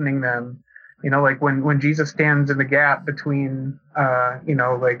emboldening them. Like, when Jesus stands in the gap between,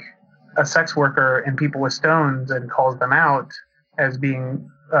 like, a sex worker and people with stones, and calls them out as being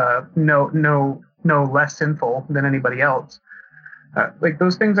no less sinful than anybody else. Like,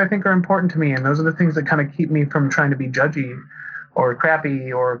 those things I think are important to me, and those are the things that kind of keep me from trying to be judgy or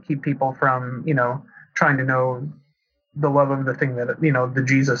crappy, or keep people from, trying to know the love of the thing that, the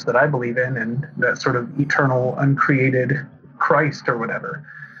Jesus that I believe in, and that sort of eternal, uncreated Christ or whatever.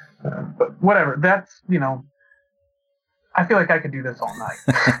 But whatever, that's, I feel like I could do this all night,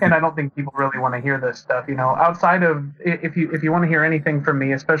 and I don't think people really want to hear this stuff, outside of, if you want to hear anything from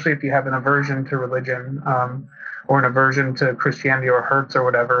me, especially if you have an aversion to religion, or an aversion to Christianity or Hertz or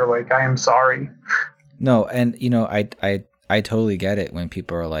whatever, like, I am sorry. No, and I totally get it when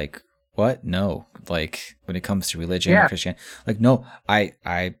people are like, what? No, like, when it comes to religion or Christianity, like, no,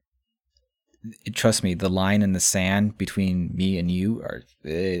 I trust me, the line in the sand between me and you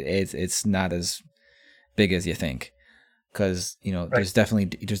it's not as big as you think. Because, right. There's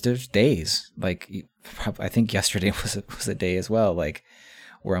definitely, there's days, like, I think yesterday was a day as well, like,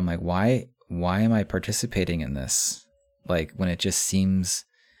 where I'm like, why am I participating in this? Like, when it just seems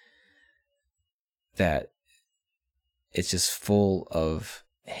that it's just full of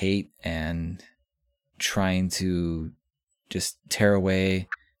hate and trying to just tear away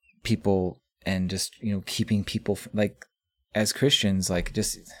people, and just, keeping people, like, as Christians, like,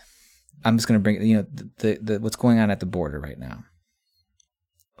 just, I'm just going to bring, the what's going on at the border right now.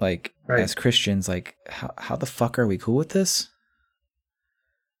 Like, Right. as Christians, like, how the fuck are we cool with this?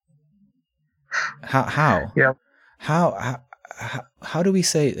 How? Yeah. How do we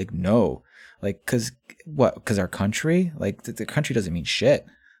say, like, no? Like, because what? Because our country? Like, the country doesn't mean shit.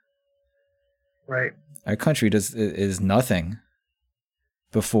 Right. Our country is nothing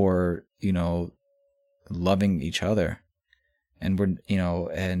before, you know, loving each other. And we're, you know,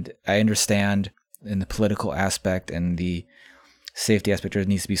 and I understand in the political aspect and the safety aspect, there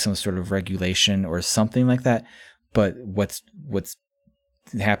needs to be some sort of regulation or something like that. But what's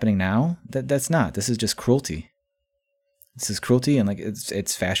happening now, that's not. This is just cruelty. This is cruelty, and like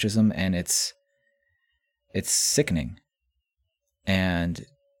it's fascism, and it's sickening. And,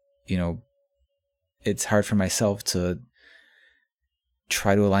 you know, it's hard for myself to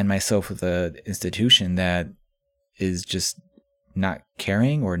try to align myself with an institution that is just not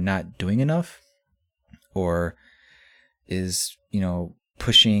caring or not doing enough, or is, you know,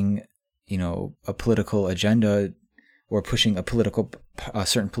 pushing, you know, a political agenda, or pushing a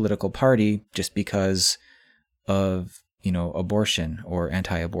certain political party just because of, you know, abortion or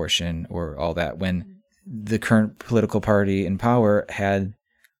anti-abortion or all that, when the current political party in power had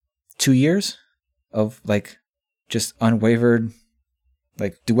 2 years of like just unwavered,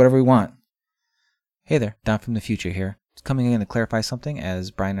 like, do whatever we want. Hey there, Don from the future here. It's coming in to clarify something,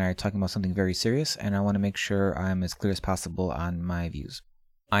 as Brian and I are talking about something very serious, and I want to make sure I'm as clear as possible on my views.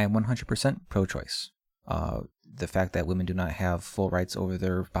 I am 100% pro-choice. The fact that women do not have full rights over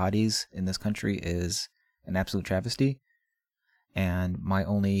their bodies in this country is an absolute travesty. And my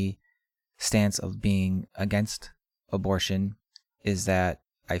only stance of being against abortion is that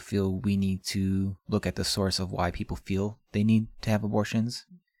I feel we need to look at the source of why people feel they need to have abortions.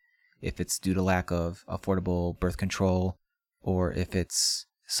 If it's due to lack of affordable birth control, or if it's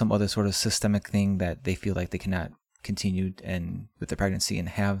some other sort of systemic thing that they feel like they cannot continue with the pregnancy and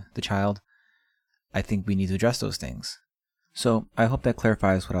have the child, I think we need to address those things. So I hope that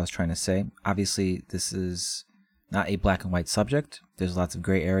clarifies what I was trying to say. Obviously, this is not a black and white subject. There's lots of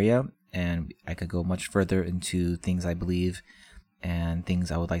gray area, and I could go much further into things I believe and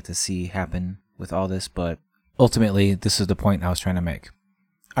things I would like to see happen with all this, but ultimately, this is the point I was trying to make.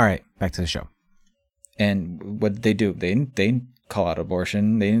 All right, back to the show. And what did they do? They didn't call out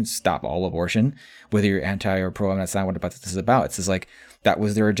abortion. They didn't stop all abortion. Whether you're anti or pro, that's not what this is about. It's just like, that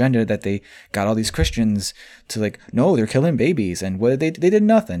was their agenda, that they got all these Christians to like, no, they're killing babies. And what they did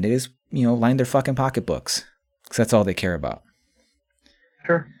nothing. They just, you know, lined their fucking pocketbooks, because that's all they care about.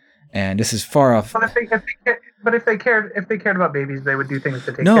 Sure. And this is far off. But if they cared about babies, they would do things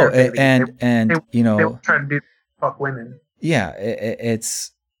to take care of babies. And you know, they would try to do fuck women. Yeah,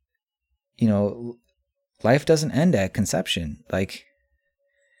 it's, you know, life doesn't end at conception. Like,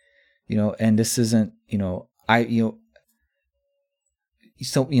 you know, and this isn't, you know,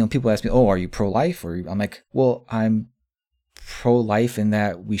 so, you know, people ask me, oh, are you pro-life? Or I'm like, well, I'm pro-life in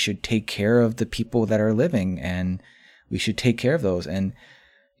that we should take care of the people that are living, and we should take care of those. And,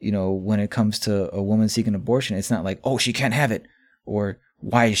 you know, when it comes to a woman seeking abortion, it's not like, oh, she can't have it, or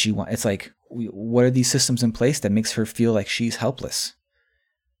why does she want? It's like, what are these systems in place that makes her feel like she's helpless?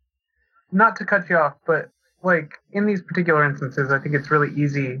 Not to cut you off, but like in these particular instances, I think it's really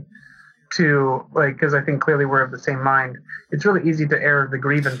easy to, like, because I think clearly we're of the same mind, it's really easy to air the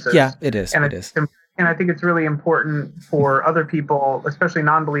grievances. Yeah, it is. And it is. And I think it's really important for other people, especially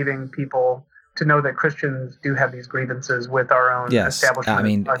non-believing people, to know that Christians do have these grievances with our own establishment. I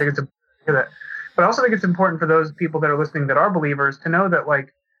mean, I think it's important to that. But I also think it's important for those people that are listening that are believers to know that,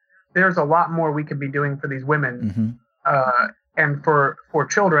 like, there's a lot more we could be doing for these women, and for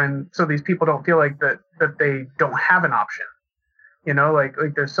children, so these people don't feel like that they don't have an option. You know, like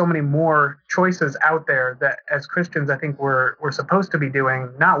there's so many more choices out there that as Christians, I think we're supposed to be doing,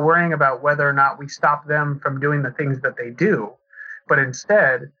 not worrying about whether or not we stop them from doing the things that they do, but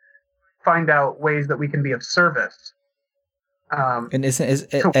instead find out ways that we can be of service. And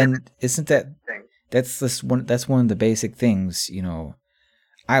isn't that's one of the basic things, you know,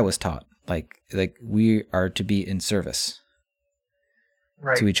 I was taught, like we are to be in service,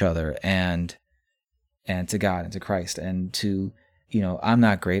 right, to each other and to God and to Christ, and to, you know, I'm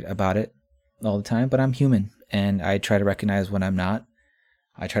not great about it all the time, but I'm human, and I try to recognize when I'm not.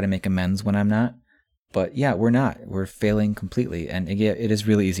 I try to make amends when I'm not. But yeah, we're failing completely. And yeah, it is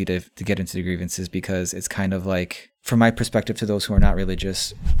really easy to get into the grievances, because it's kind of like, from my perspective, to those who are not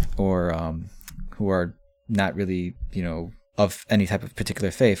religious, or who are not really, you know, of any type of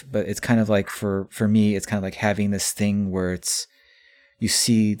particular faith, but it's kind of like, for me, it's kind of like having this thing where it's, you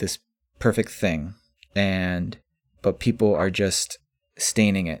see this perfect thing, but people are just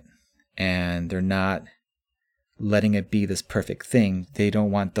staining it, and they're not letting it be this perfect thing. They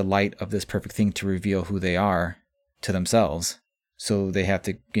don't want the light of this perfect thing to reveal who they are to themselves. So they have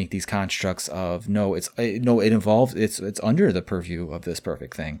to make these constructs of it's under the purview of this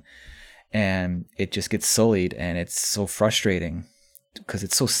perfect thing, and it just gets sullied, and it's so frustrating because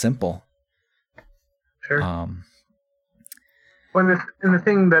it's so simple. Sure. Well, and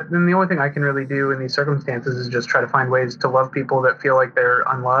the only thing I can really do in these circumstances is just try to find ways to love people that feel like they're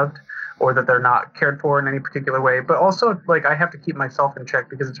unloved or that they're not cared for in any particular way. But also, like, I have to keep myself in check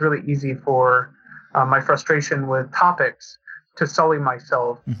because it's really easy for my frustration with topics to sully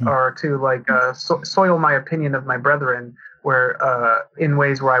myself or to like soil my opinion of my brethren, where in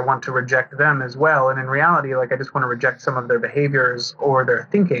ways where I want to reject them as well. And in reality, like, I just want to reject some of their behaviors or their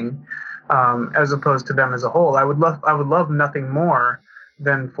thinking, as opposed to them as a whole. I would love nothing more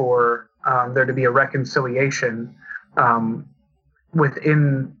than for there to be a reconciliation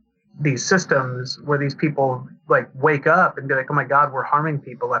within these systems where these people like wake up and be like, oh my God, we're harming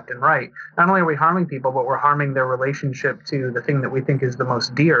people left and right. Not only are we harming people, but we're harming their relationship to the thing that we think is the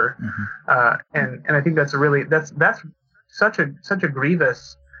most dear. And I think that's such a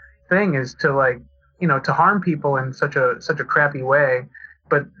grievous thing, is to, like, you know, to harm people in such a crappy way.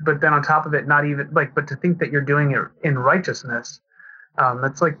 But then on top of it, not even like, but to think that you're doing it in righteousness.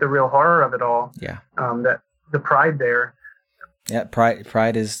 That's like the real horror of it all. Yeah. That the pride there. Yeah,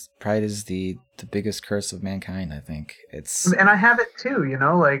 pride is the biggest curse of mankind, I think. And I have it too, you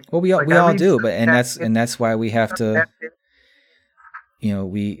know, like, well, we all do, but that's why we have to, you know,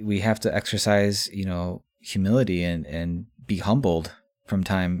 we have to exercise, you know, humility and be humbled from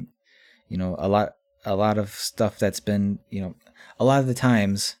time. You know, a lot of stuff that's been, you know, a lot of the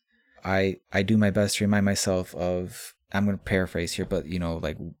times I do my best to remind myself of, I'm going to paraphrase here, but, you know,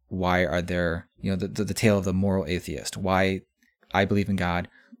 like, why are there, you know, the tale of the moral atheist? Why I believe in God,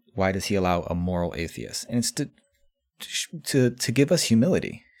 why does he allow a moral atheist? And it's to give us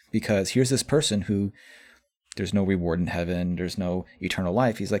humility, because here's this person who, there's no reward in heaven, there's no eternal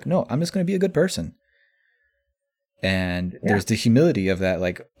life. He's like, no, I'm just going to be a good person. And there's the humility of that,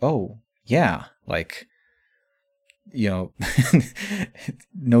 like, oh yeah, like, you know,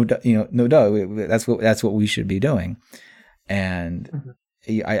 no doubt, that's what we should be doing. And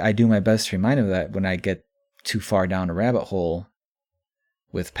I do my best to remind him of that when I get too far down a rabbit hole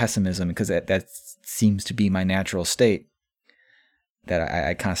with pessimism, because that seems to be my natural state that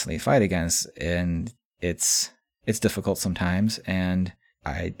I constantly fight against, and it's difficult sometimes. And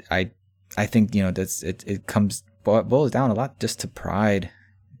I think, you know, that's it boils down a lot just to pride,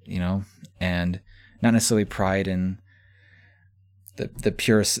 you know, and not necessarily pride in the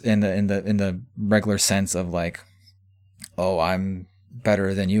pure, in the regular sense of like, oh, I'm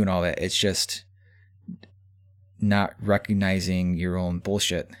better than you and all that. It's just not recognizing your own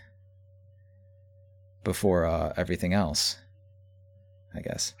bullshit before everything else, I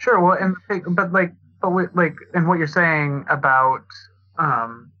guess. Sure. Well, and what you're saying about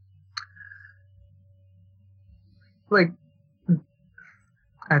like,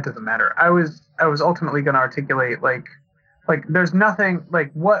 it doesn't matter. I was ultimately going to articulate like there's nothing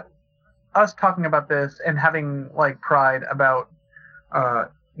like what us talking about this and having like pride about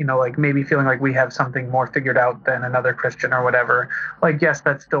you know, like maybe feeling like we have something more figured out than another Christian or whatever. Like, yes,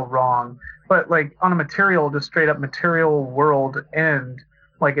 that's still wrong. But like on a material, just straight up material world end,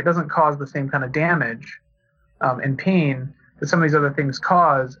 like it doesn't cause the same kind of damage and pain that some of these other things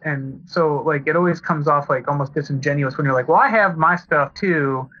cause. And so like it always comes off like almost disingenuous when you're like, well, I have my stuff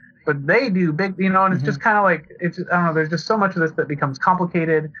too, but they do big, you know, and it's just kind of like, it's, I don't know, there's just so much of this that becomes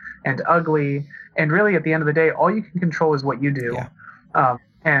complicated and ugly. And really at the end of the day, all you can control is what you do. Yeah.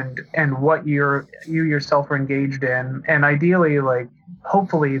 And what you yourself are engaged in. And ideally, like,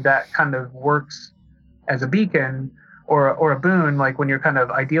 hopefully that kind of works as a beacon or a boon, like when you're kind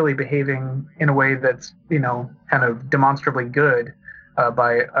of ideally behaving in a way that's, you know, kind of demonstrably good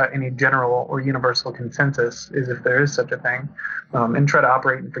by any general or universal consensus, is if there is such a thing, and try to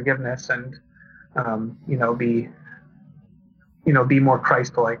operate in forgiveness and, you know, be more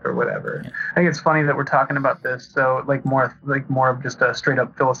Christ-like or whatever. I think it's funny that we're talking about this. So like more of just a straight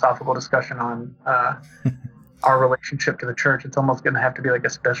up philosophical discussion on our relationship to the church. It's almost going to have to be like a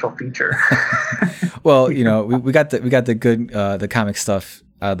special feature. Well, you know, we got the good, the comic stuff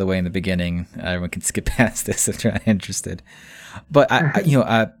out of the way in the beginning. Everyone can skip past this if they're not interested. But I you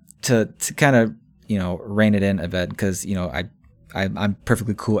know, to kind of, you know, rein it in a bit, because, you know, I'm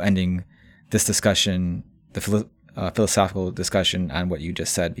perfectly cool ending this discussion, the philosophical discussion on what you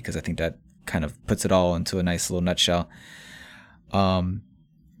just said, because I think that kind of puts it all into a nice little nutshell.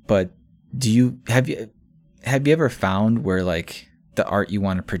 But have you ever found where like the art you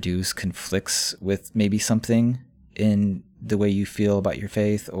want to produce conflicts with maybe something in the way you feel about your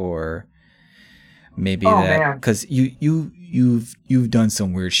faith, or maybe Oh that man. because you've done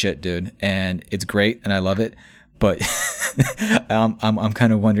some weird shit, dude, and it's great and I love it, but I'm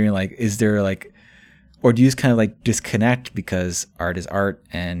kind of wondering, like, is there like, or do you just kind of like disconnect because art is art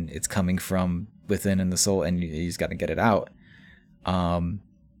and it's coming from within in the soul and you just got to get it out?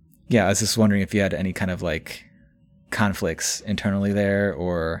 Yeah, I was just wondering if you had any kind of like conflicts internally there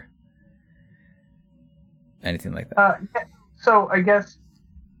or anything like that. Yeah, so I guess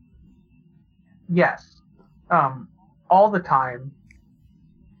yes, all the time,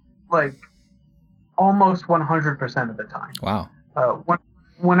 like almost 100% of the time. Wow.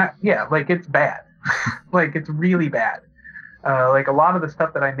 Yeah, like it's bad, like it's really bad. Like a lot of the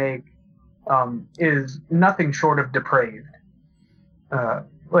stuff that I make is nothing short of depraved.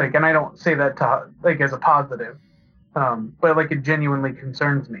 Like, and I don't say that to like as a positive, but like it genuinely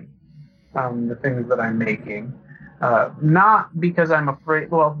concerns me. The things that I'm making, not because I'm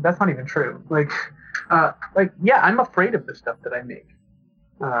afraid. Well, that's not even true. Like yeah, I'm afraid of the stuff that I make,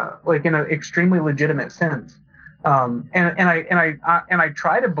 like in an extremely legitimate sense. And I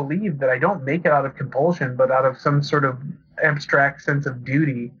try to believe that I don't make it out of compulsion, but out of some sort of abstract sense of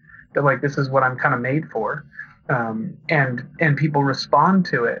duty that like this is what I'm kind of made for, and people respond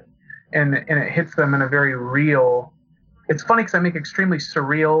to it, and it hits them in a very real. It's funny because I make extremely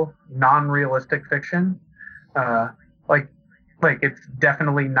surreal, non-realistic fiction. Uh, like it's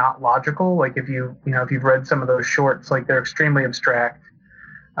definitely not logical. Like if if you've read some of those shorts, like they're extremely abstract.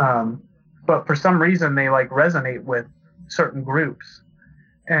 But for some reason they like resonate with certain groups,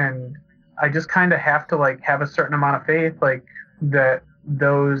 and I just kind of have to like have a certain amount of faith, like that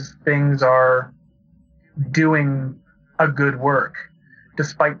those things are doing a good work,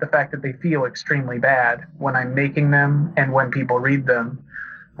 despite the fact that they feel extremely bad when I'm making them and when people read them.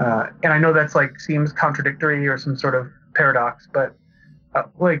 And I know that's like seems contradictory or some sort of paradox, but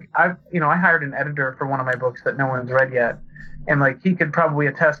like I hired an editor for one of my books that no one's read yet, and like he could probably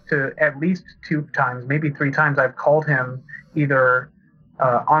attest to at least 2 times, maybe 3 times, I've called him either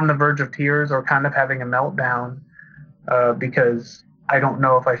on the verge of tears or kind of having a meltdown because I don't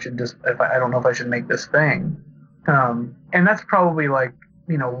know if I should I don't know if I should make this thing. And that's probably like,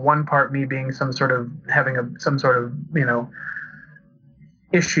 one part me being some sort of having some sort of,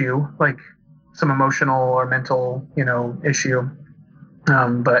 issue, like some emotional or mental, issue.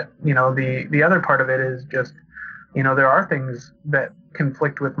 But, the other part of it is just, there are things that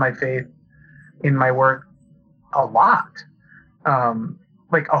conflict with my faith in my work a lot,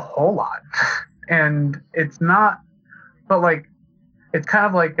 like a whole lot. And it's not, but like, it's kind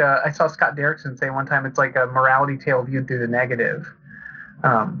of like I saw Scott Derrickson say one time, it's like a morality tale viewed through the negative.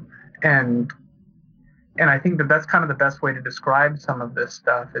 And I think that that's kind of the best way to describe some of this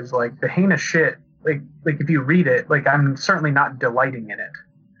stuff is like the heinous shit. Like if you read it, like I'm certainly not delighting in it.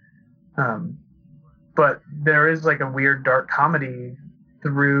 But there is like a weird dark comedy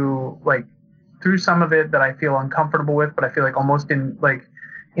through some of it that I feel uncomfortable with, but I feel like almost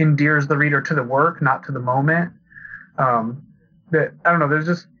endears the reader to the work, not to the moment. That I don't know. There's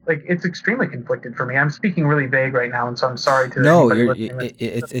just like it's extremely conflicted for me. I'm speaking really vague right now, and so I'm sorry to. No,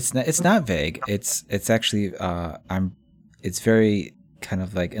 it's not vague. It's actually it's very kind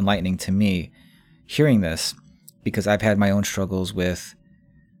of like enlightening to me hearing this, because I've had my own struggles with,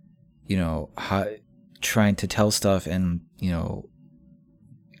 trying to tell stuff and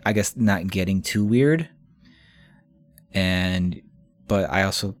I guess not getting too weird. But I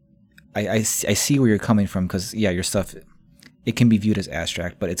also I see where you're coming from, because yeah, your stuff, it can be viewed as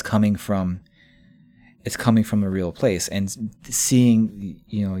abstract, but it's coming from a real place. And seeing,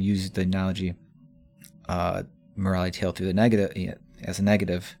 use the analogy, morality tale through the negative, as a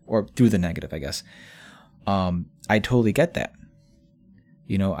negative, or through the negative, I guess. I totally get that.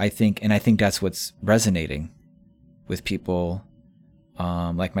 I think that's what's resonating with people,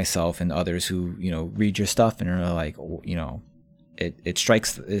 like myself and others who, read your stuff and are like, it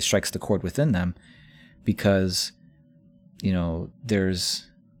strikes the chord within them, because there's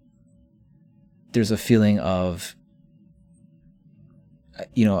a feeling of,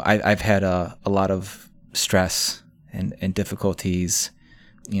 I've had a lot of stress and difficulties,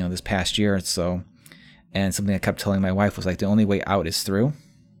 this past year or so, and something I kept telling my wife was like, the only way out is through.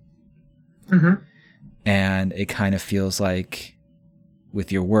 Mm-hmm. And it kind of feels like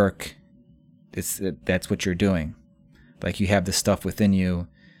with your work, that's what you're doing. Like you have this stuff within you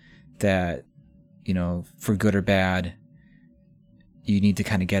that, for good or bad, you need to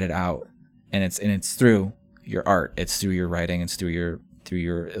kind of get it out, and it's through your art, it's through your writing, it's through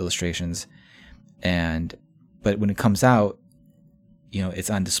your illustrations, but when it comes out, it's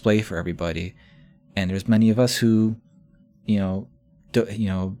on display for everybody, And there's many of us who,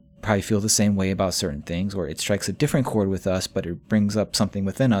 probably feel the same way about certain things, or it strikes a different chord with us, but it brings up something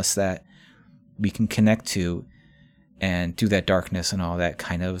within us that we can connect to, and through that darkness and all that,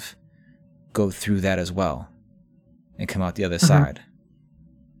 kind of go through that as well and come out the other side.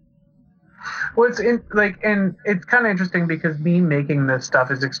 Well, and it's kind of interesting because me making this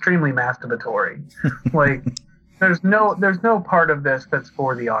stuff is extremely masturbatory. Like, there's no part of this that's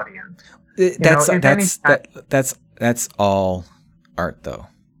for the audience. That's all art, though.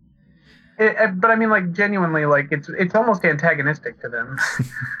 But I mean, like, genuinely, like, it's almost antagonistic to them.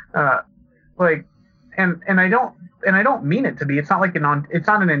 Like, and I don't mean it to be. It's not like it's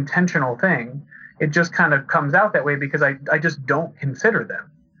not an intentional thing. It just kind of comes out that way because I just don't consider them.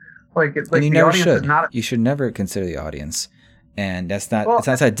 Like, and you never should. You should never consider the audience, and that's not. Well, it's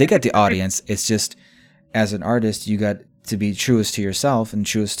not to dig at the audience. It's just, as an artist, you got to be truest to yourself and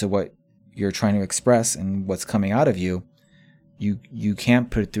truest to what you're trying to express and what's coming out of you. You can't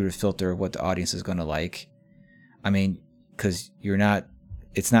put it through the filter of what the audience is going to like. I mean, because you're not.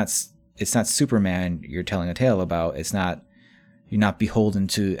 It's not Superman you're telling a tale about. You're not beholden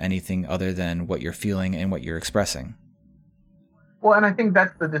to anything other than what you're feeling and what you're expressing. Well, and I think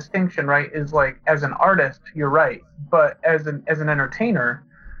that's the distinction, right? Is like, as an artist, you're right, but as an entertainer,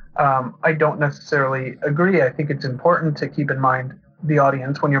 I don't necessarily agree. I think it's important to keep in mind the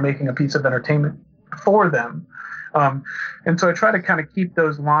audience when you're making a piece of entertainment for them, and so I try to kind of keep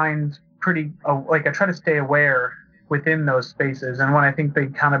those lines pretty. I try to stay aware within those spaces, and when I think they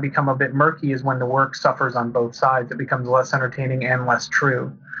kind of become a bit murky is when the work suffers on both sides. It becomes less entertaining and less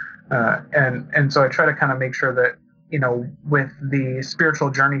true, and so I try to kind of make sure that, with the spiritual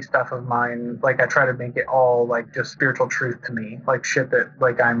journey stuff of mine, like, I try to make it all like just spiritual truth to me, like shit that,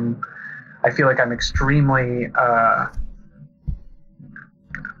 like, I feel like I'm extremely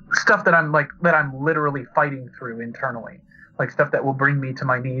stuff that I'm literally fighting through internally, like stuff that will bring me to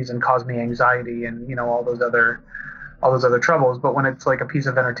my knees and cause me anxiety and all those other troubles. But when it's like a piece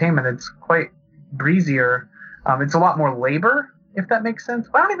of entertainment, it's quite breezier. It's a lot more labor, if that makes sense.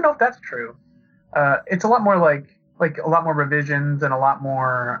 I don't even know if that's true. It's a lot more like a lot more revisions and a lot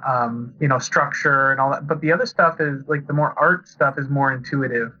more, structure and all that. But the other stuff is like, the more art stuff is more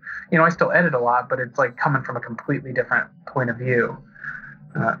intuitive. I still edit a lot, but it's like coming from a completely different point of view.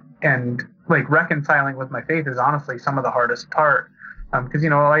 And like, reconciling with my faith is honestly some of the hardest part. Because,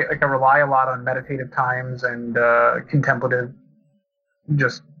 I rely a lot on meditative times and contemplative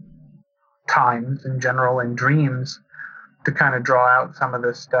just times in general, and dreams to kind of draw out some of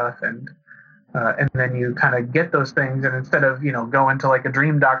this stuff. And then you kind of get those things, and instead of, going to like a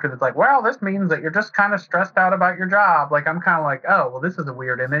dream doctor that's like, well, this means that you're just kind of stressed out about your job. Like, I'm kind of like, oh, well, this is a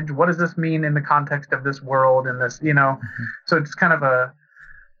weird image. What does this mean in the context of this world and this, Mm-hmm. So it's kind of a,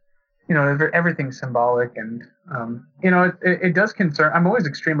 everything's symbolic, and, it does concern. I'm always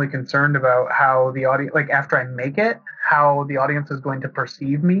extremely concerned about how the audience, like, after I make it, how the audience is going to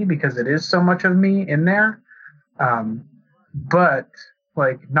perceive me, because it is so much of me in there. But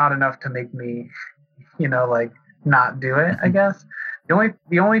like, not enough to make me, like, not do it, I guess.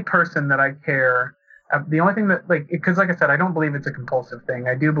 The only person that I care, the only thing that, like, because like I said, I don't believe it's a compulsive thing.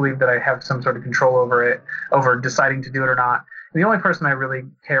 I do believe that I have some sort of control over it, over deciding to do it or not. The only person I really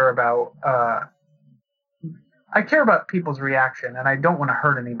care about, I care about people's reaction, and I don't want to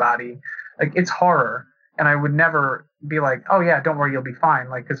hurt anybody. Like, it's horror, and I would never be like, oh yeah, don't worry, you'll be fine.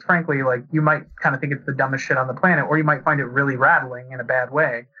 Like, because frankly, like, you might kind of think it's the dumbest shit on the planet, or you might find it really rattling in a bad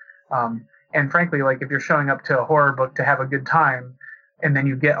way. And frankly, like, if you're showing up to a horror book to have a good time, and then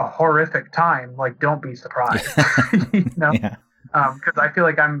you get a horrific time, like, don't be surprised. Yeah. Because I feel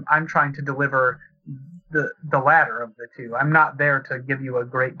like I'm trying to deliver the latter of the two. I'm not there to give you a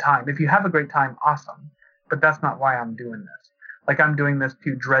great time. If you have a great time, awesome. But that's not why I'm doing this. Like, I'm doing this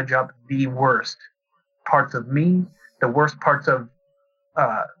to dredge up the worst parts of me, the worst parts of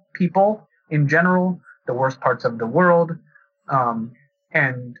people in general, the worst parts of the world,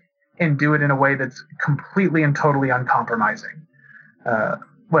 and do it in a way that's completely and totally uncompromising. And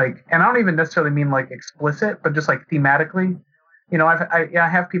I don't even necessarily mean like explicit, but just like thematically. I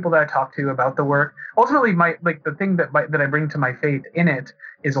have people that I talk to about the work. Ultimately, the thing that I bring to my faith in it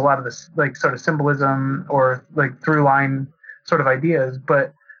is a lot of this, like, sort of symbolism or like through line sort of ideas.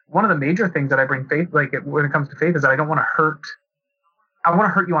 But one of the major things that I bring faith, when it comes to faith, is that I don't want to hurt. I want to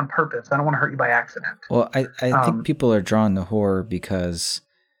hurt you on purpose. I don't want to hurt you by accident. Well, I think people are drawn to horror because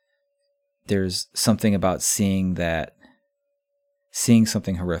there's something about seeing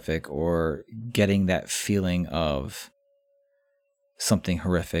something horrific, or getting that feeling of something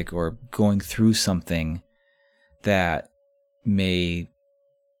horrific, or going through something that may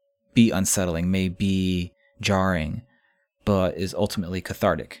be unsettling, may be jarring, but is ultimately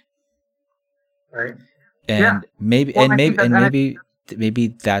cathartic. Right. And Yeah. maybe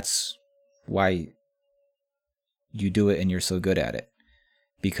that's why you do it and you're so good at it,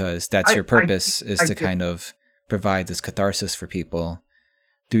 because that's your purpose, is to kind of provide this catharsis for people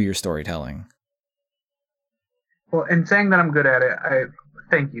through your storytelling. Well, in saying that I'm good at it, I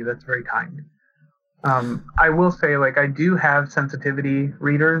thank you. That's very kind. I will say, like, I do have sensitivity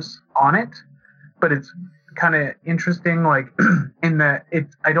readers on it, but it's kind of interesting, like, in that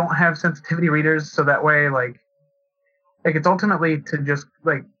I don't have sensitivity readers, so that way, like it's ultimately to just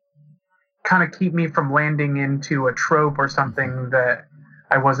like kind of keep me from landing into a trope or something that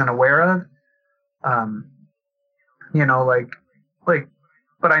I wasn't aware of. You know,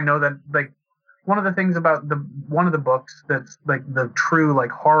 but I know that, like, one of the things about one of the books that's like the true like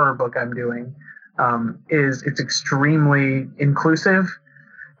horror book I'm doing, is it's extremely inclusive,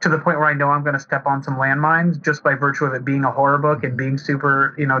 to the point where I know I'm going to step on some landmines just by virtue of it being a horror book and being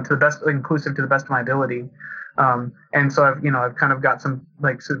super, to the best, inclusive to the best of my ability. And so I've kind of got some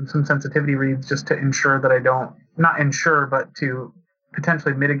sensitivity reads just to ensure that I don't, not ensure, but to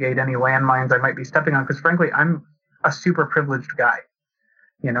potentially mitigate any landmines I might be stepping on. Because frankly, I'm a super privileged guy,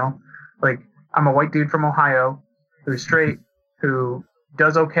 like, I'm a white dude from Ohio who's straight, who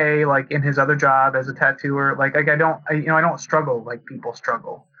does okay, like, in his other job as a tattooer. Like I don't struggle like people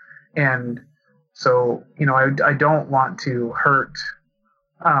struggle. And so, I don't want to hurt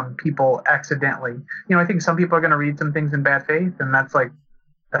people accidentally. I think some people are going to read some things in bad faith, and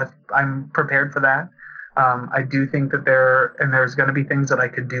I'm prepared for that. I do think that there's going to be things that I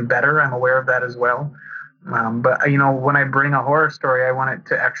could do better. I'm aware of that as well. But when I bring a horror story, I want it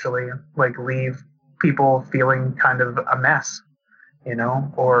to actually like leave people feeling kind of a mess,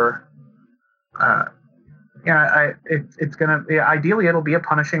 or it's gonna, ideally it'll be a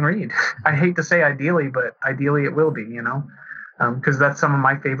punishing read. I hate to say ideally, but ideally it will be, because that's some of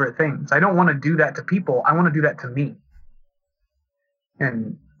my favorite things. I don't want to do that to people. I want to do that to me.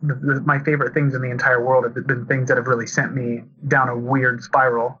 And my favorite things in the entire world have been things that have really sent me down a weird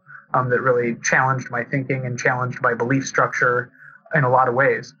spiral, that really challenged my thinking and challenged my belief structure in a lot of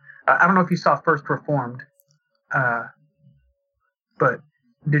ways. I don't know if you saw First Reformed, but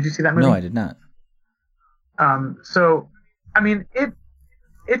did you see that movie? No, I did not. So, I mean,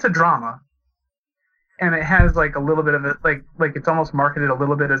 it's a drama, and it has like a little bit of it, like it's almost marketed a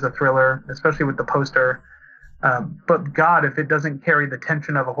little bit as a thriller, especially with the poster. But God, if it doesn't carry the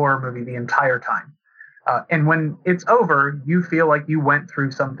tension of a horror movie the entire time. And when it's over, you feel like you went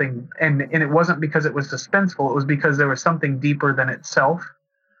through something, and it wasn't because it was suspenseful. It was because there was something deeper than itself.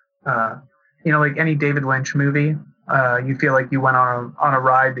 Like any David Lynch movie, you feel like you went on a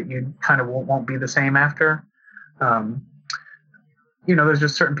ride that you kind of won't be the same after. There's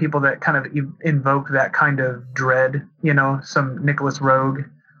just certain people that kind of invoke that kind of dread. Some Nicholas Roeg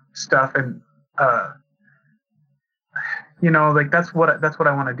stuff, and like that's what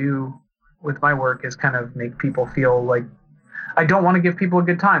I want to do with my work, is kind of make people feel like, I don't want to give people a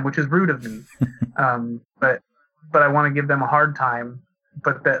good time, which is rude of me. But I want to give them a hard time,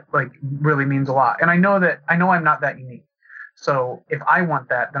 but that like really means a lot. And I know I'm not that unique. So if I want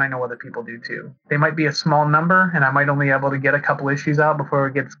that, then I know other people do too. They might be a small number, and I might only be able to get a couple issues out before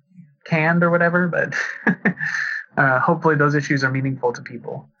it gets canned or whatever, but hopefully those issues are meaningful to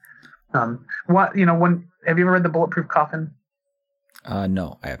people. Have you ever read The Bulletproof Coffin?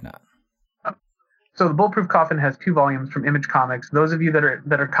 No, I have not. So The Bulletproof Coffin has 2 volumes from Image Comics. Those of you that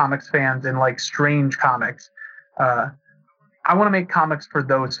are comics fans and like strange comics, I want to make comics for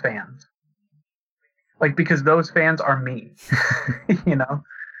those fans. Like, because those fans are me,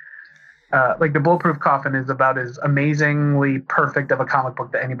 like The Bulletproof Coffin is about as amazingly perfect of a comic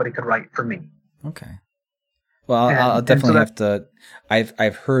book that anybody could write for me. Okay. Well, I'll definitely have to.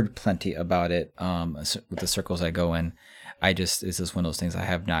 I've heard plenty about it with the circles I go in. It's just one of those things I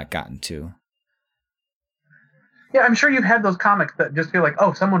have not gotten to. Yeah, I'm sure you've had those comics that just feel like,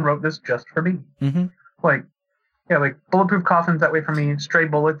 oh, someone wrote this just for me. Mm-hmm. Like Bulletproof Coffin's that way for me. Stray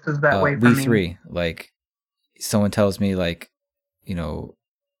Bullets is that way for me. We3, like, someone tells me, like,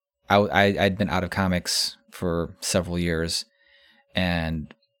 I'd been out of comics for several years,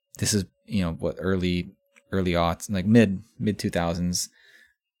 and this is, early aughts, like mid 2000s.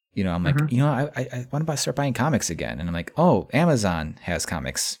 I'm like, I want to start buying comics again. And I'm like, oh, Amazon has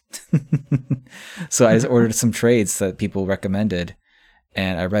comics. So I just ordered some trades that people recommended,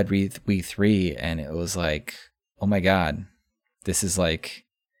 and I read We3, and it was like, oh my God, this is like,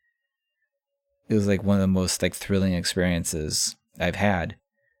 it was like one of the most like thrilling experiences I've had.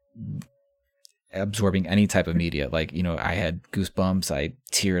 absorbing any type of media. Like, I had goosebumps, I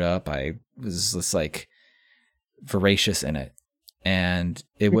teared up, I was just like voracious in it. And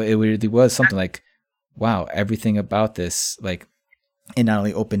it really was something like, wow, everything about this, like, it not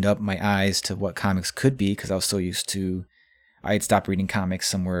only opened up my eyes to what comics could be, because I was so used to, I had stopped reading comics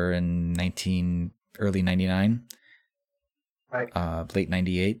somewhere in early 99, Right. late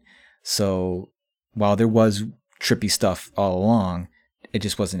 98. So while there was trippy stuff all along, it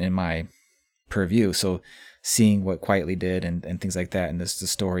just wasn't in my purview. So seeing what Quietly did and things like that, and the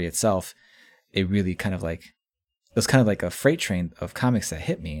story itself, it really kind of like, it was kind of like a freight train of comics that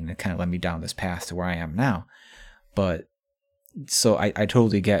hit me, and it kind of led me down this path to where I am now. But so I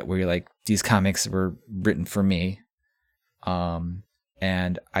totally get where you're like, these comics were written for me.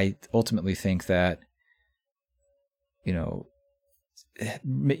 And I ultimately think that, you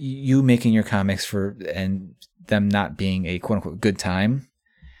making your comics for, and them not being a quote unquote good time,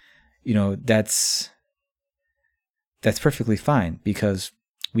 that's perfectly fine, because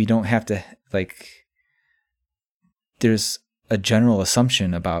we don't have to, like, there's a general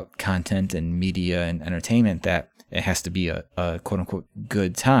assumption about content and media and entertainment that it has to be a quote unquote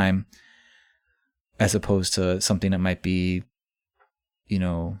good time, as opposed to something that might be,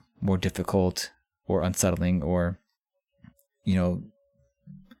 more difficult or unsettling, or,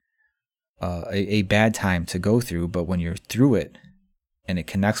 a bad time to go through. But when you're through it and it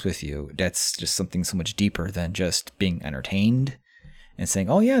connects with you, that's just something so much deeper than just being entertained and saying,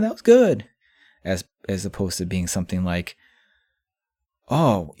 oh yeah, that was good, as opposed to being something like,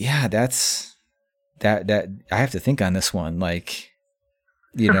 oh yeah, that's that I have to think on this one, like,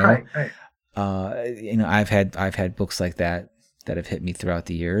 Right. I've had books like that have hit me throughout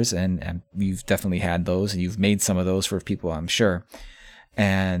the years, and you've definitely had those, and you've made some of those for people, I'm sure.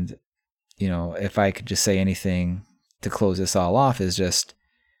 And if I could just say anything to close this all off, is just,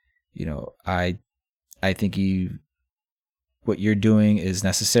 I think what you're doing is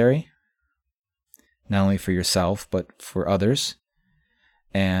necessary, not only for yourself but for others.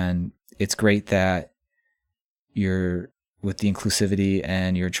 And it's great that you're with the inclusivity,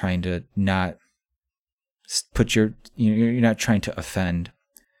 and you're trying to not put you're not trying to offend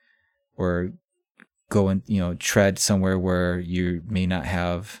or go and tread somewhere where you may not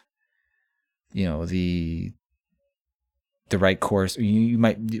have the right course. You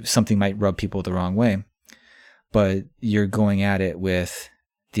might, something might rub people the wrong way, but you're going at it with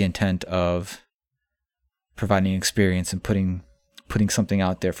the intent of providing experience and putting something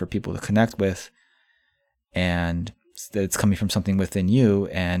out there for people to connect with, and that it's coming from something within you.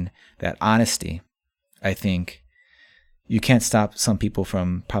 And that honesty, I think you can't stop some people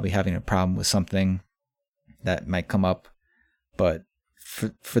from probably having a problem with something that might come up, but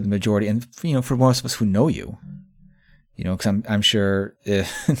for the majority, and for most of us who know you, because I'm sure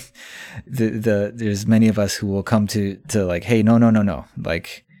if there's many of us who will come to like, hey, no,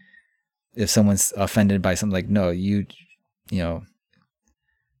 like, if someone's offended by something, like, no,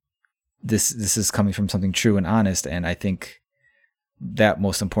 this is coming from something true and honest. And I think that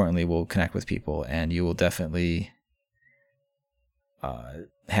most importantly will connect with people, and you will definitely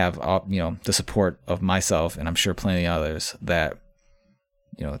have the support of myself, and I'm sure plenty of others, that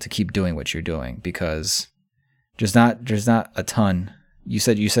to keep doing what you're doing, because there's not a ton. You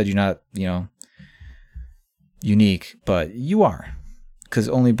said you're not unique, but you are, because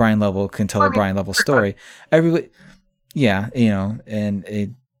only Brian Level can tell a Brian Level story. Everybody, yeah,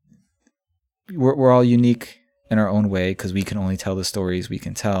 and we're all unique in our own way, because we can only tell the stories we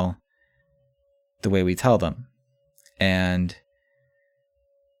can tell the way we tell them. And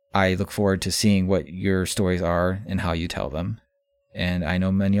I look forward to seeing what your stories are and how you tell them. And I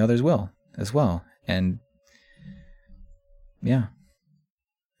know many others will as well. And yeah,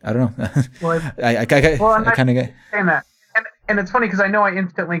 I don't know. Well, I kind of get saying that. And it's funny because I know I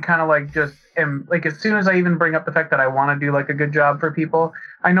instantly kind of like just am like, as soon as I even bring up the fact that I want to do like a good job for people,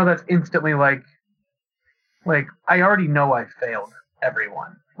 I know that's instantly like I already know I failed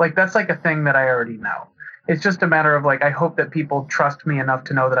everyone. Like, that's like a thing that I already know. It's just a matter of like, I hope that people trust me enough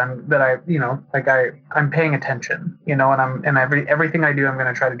to know that I'm paying attention, and everything I do, I'm going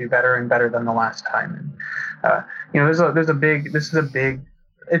to try to do better and better than the last time. And,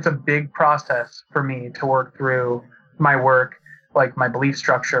 it's a big process for me to work through my work, like my belief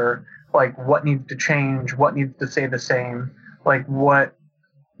structure, like what needs to change, what needs to stay the same, like what,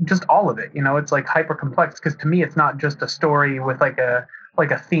 just all of it, it's like hyper complex, because to me, it's not just a story with like a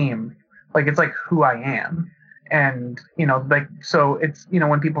theme. Like, it's like who I am. And, like, so it's,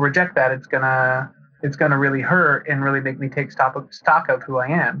 when people reject that, it's gonna really hurt and really make me take stock of who I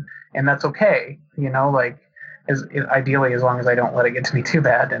am. And that's okay. Like, Is ideally as long as I don't let it get to me too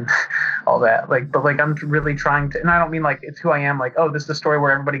bad and all that. Like, but like I'm really trying to, and I don't mean like it's who I am. Like, oh, this is a story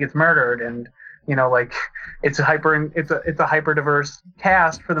where everybody gets murdered, and like it's a hyper diverse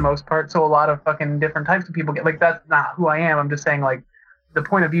cast for the most part. So a lot of fucking different types of people get like that's not who I am. I'm just saying like the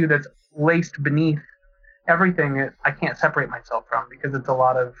point of view that's laced beneath everything that I can't separate myself from because it's a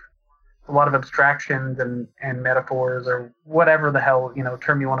lot of abstractions and metaphors or whatever the hell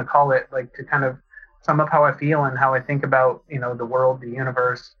term you want to call it, like to kind of sum up how I feel and how I think about, the world, the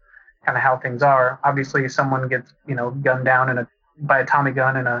universe, kind of how things are. Obviously, if someone gets, gunned down by a Tommy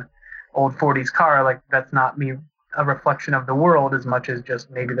gun in a old 40s car, like that's not me a reflection of the world as much as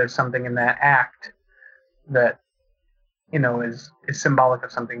just maybe there's something in that act that, is symbolic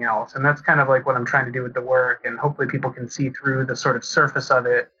of something else. And that's kind of like what I'm trying to do with the work. And hopefully people can see through the sort of surface of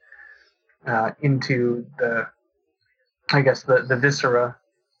it into the viscera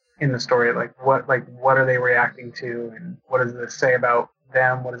in the story, like what are they reacting to, and what does this say about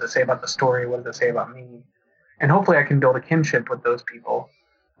them? What does it say about the story? What does it say about me? And hopefully, I can build a kinship with those people,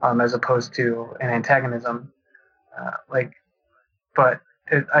 as opposed to an antagonism.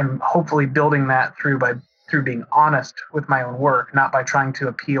 I'm hopefully building that through being honest with my own work, not by trying to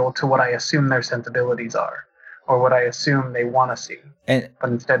appeal to what I assume their sensibilities are or what I assume they want to see, but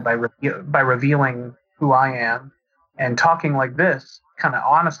instead by revealing who I am and talking like this, kind of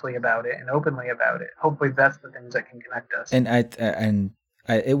honestly about it and openly about it. Hopefully that's the things that can connect us. And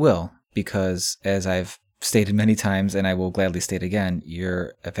it will, because as I've stated many times, and I will gladly state again,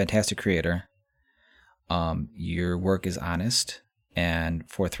 you're a fantastic creator. Your work is honest and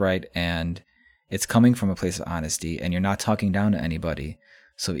forthright, and it's coming from a place of honesty, and you're not talking down to anybody.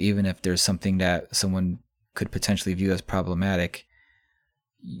 So even if there's something that someone could potentially view as problematic,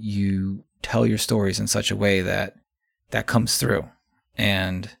 you tell your stories in such a way that comes through.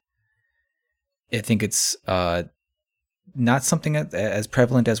 And I think it's not something as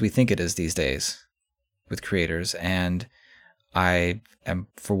prevalent as we think it is these days with creators. And I am,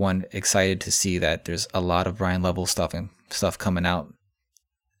 for one, excited to see that there's a lot of Brian Level stuff coming out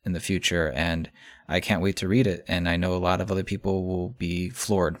in the future. And I can't wait to read it. And I know a lot of other people will be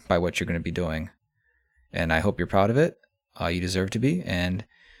floored by what you're going to be doing. And I hope you're proud of it. You deserve to be. And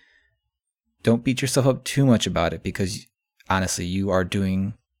don't beat yourself up too much about it, because honestly, you are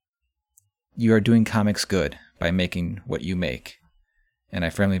doing comics good by making what you make. And I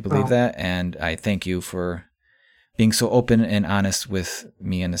firmly believe that. And I thank you for being so open and honest with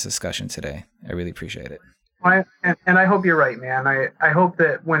me in this discussion today. I really appreciate it. And I hope you're right, man. I hope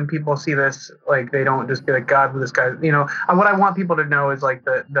that when people see this, like, they don't just be like, God, this guy, what I want people to know is like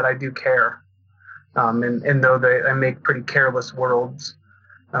that I do care. And though I make pretty careless worlds,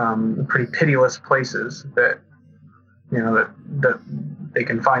 pretty pitiless places, that that they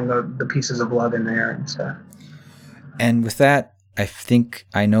can find the pieces of love in there and stuff. And with that, I think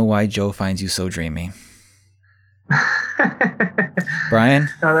I know why Joe finds you so dreamy. Brian?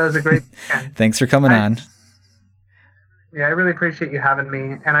 No, that was a great weekend. Thanks for coming on. Yeah, I really appreciate you having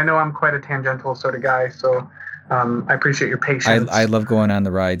me. And I know I'm quite a tangential sort of guy, so I appreciate your patience. I love going on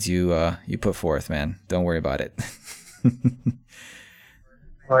the rides you put forth, man. Don't worry about it.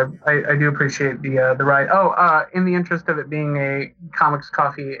 Well, I do appreciate the ride. In the interest of it being a comics,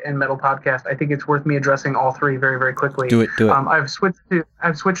 coffee, and metal podcast, I think it's worth me addressing all three very, very quickly. Do it. I've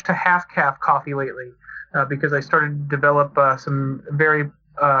switched to half calf coffee lately because I started to develop some very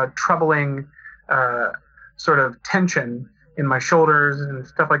troubling sort of tension in my shoulders and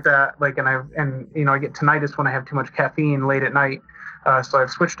stuff like that. Like, I get tinnitus when I have too much caffeine late at night. So I've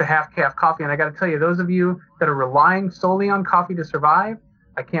switched to half calf coffee, and I got to tell you, those of you that are relying solely on coffee to survive,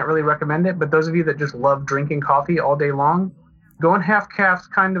 I can't really recommend it. But those of you that just love drinking coffee all day long, going half calf's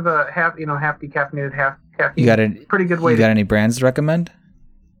kind of a half decaffeinated, half caffeine. Pretty good way. You got any brands to recommend?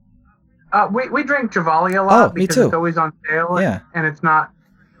 We drink Javali a lot because it's always on sale. Yeah. And it's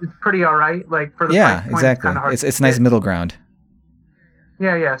pretty all right. Like for the price point, exactly. It's a nice middle ground.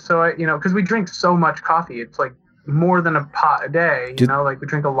 Yeah. So because we drink so much coffee, it's like more than a pot a day. We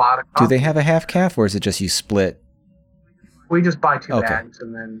drink a lot of coffee. Do they have a half calf, or is it just you split? We just buy two bags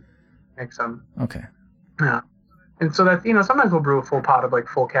and then make some. Okay. Yeah. And so that's, sometimes we'll brew a full pot of like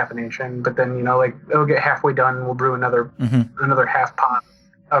full caffeination, but then, it'll get halfway done and we'll brew another half pot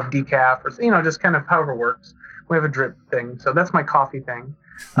of decaf or, just kind of however works. We have a drip thing. So that's my coffee thing.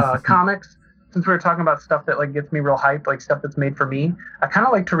 Comics, since we were talking about stuff that like gets me real hyped, like stuff that's made for me, I kind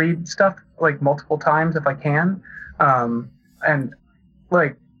of like to read stuff like multiple times if I can. And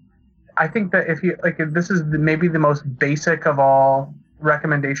like, I think that if this is maybe the most basic of all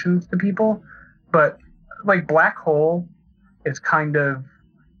recommendations to people, but like Black Hole is kind of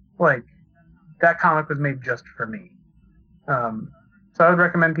like that comic was made just for me. So I would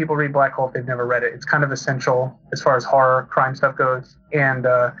recommend people read Black Hole if they've never read it. It's kind of essential as far as horror, crime stuff goes. And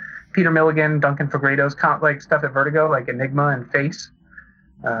Peter Milligan, Duncan Fegredo's like stuff at Vertigo, like Enigma and Face.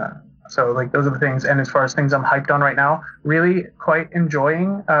 So like those are the things. And as far as things I'm hyped on right now, really quite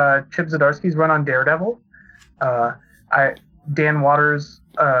enjoying Chip Zdarsky's run on Daredevil. Dan Waters'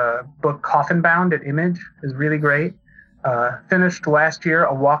 book Coffin Bound at Image is really great. Finished last year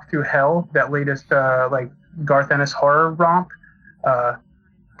A Walk Through Hell, that latest like Garth Ennis horror romp.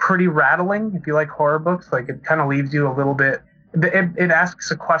 Pretty rattling if you like horror books. Like it kind of leaves you a little bit. It asks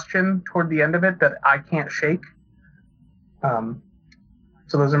a question toward the end of it that I can't shake.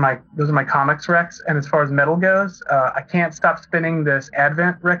 So those are my comics recs. And as far as metal goes, I can't stop spinning this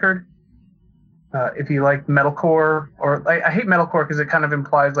Advent record. If you like metalcore, or I hate metalcore because it kind of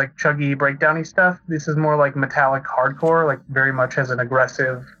implies like chuggy breakdowny stuff. This is more like metallic hardcore, like very much has an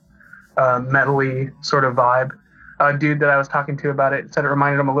aggressive, metal-y sort of vibe. A dude that I was talking to about it said it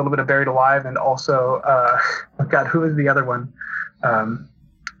reminded him a little bit of Buried Alive, and also, oh God, who is the other one?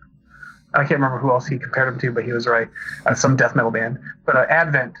 I can't remember who else he compared him to, but he was right. Some death metal band. But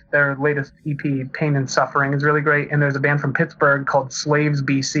Advent, their latest EP, Pain and Suffering, is really great. And there's a band from Pittsburgh called Slaves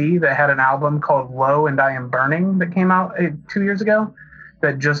BC that had an album called Low and I Am Burning that came out 2 years ago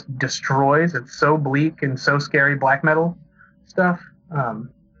that just destroys. It's so bleak and so scary black metal stuff.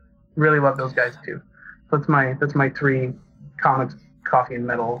 Really love those guys too. So that's my three comics, coffee, and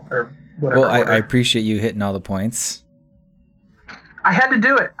metal, or whatever. Well, I appreciate you hitting all the points. I had to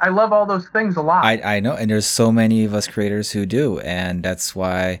do it. I love all those things a lot. I know, and there's so many of us creators who do, and that's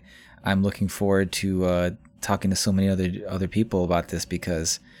why I'm looking forward to talking to so many other people about this,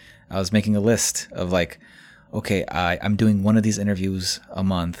 because I was making a list of like, okay, I'm doing one of these interviews a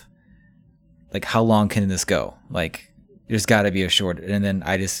month. Like, how long can this go? Like, there's got to be a short. And then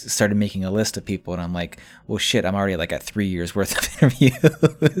I just started making a list of people, and I'm like, well, shit, I'm already like at 3 years worth of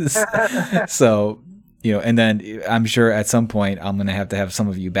interviews. So, you know, and then I'm sure at some point I'm going to have some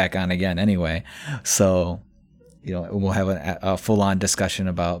of you back on again anyway. So, you know, we'll have a full-on discussion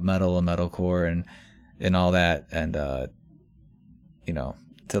about metal and metalcore and all that. And, you know,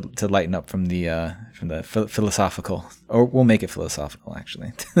 to lighten up from the philosophical, or we'll make it philosophical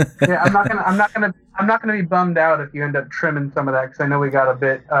actually. Yeah, I'm not gonna be bummed out if you end up trimming some of that, because I know we got a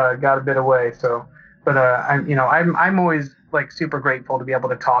bit away. So, but I'm always like super grateful to be able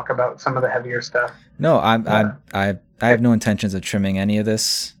to talk about some of the heavier stuff. No, I have no intentions of trimming any of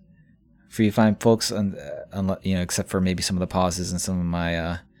this for you fine folks, except for maybe some of the pauses and some of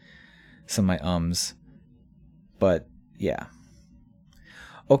my ums. But yeah.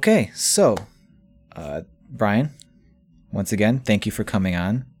 Okay, so Brian, once again, thank you for coming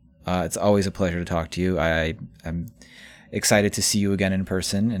on. It's always a pleasure to talk to you. I'm excited to see you again in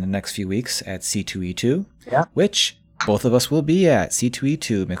person in the next few weeks at C2E2, which both of us will be at.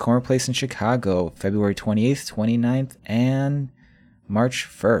 C2E2, McCormick Place in Chicago, February 28th, 29th, and March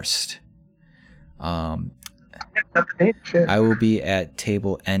 1st. I will be at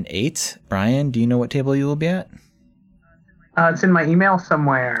table N8. Brian, do you know what table you will be at? It's in my email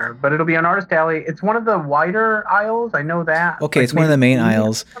somewhere, but it'll be on Artist Alley. It's one of the wider aisles. I know that. Okay, like, it's one of the main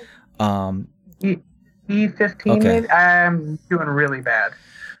aisles. E15, okay. Maybe? I'm doing really bad.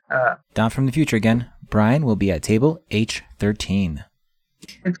 Down from the future again. Brian will be at table H13.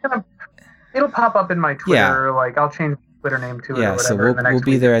 It'll pop up in my Twitter. Yeah. Like, I'll change the Twitter name to it or whatever. So we'll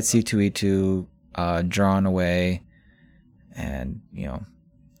be there at C2E2, drawing away, and, you know,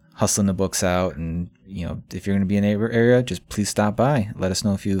 hustling the books out. And, you know, if you're going to be in the area, just please stop by. Let us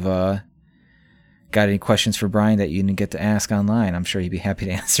know if you've got any questions for Brian that you didn't get to ask online. I'm sure he'd be happy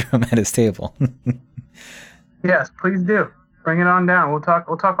to answer them at his table. Yes, please do. Bring it on down. We'll talk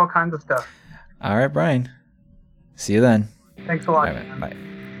all kinds of stuff. All right, Brian. See you then. Thanks a lot. All right, bye.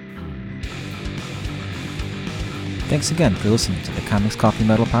 Thanks again for listening to the Comics Coffee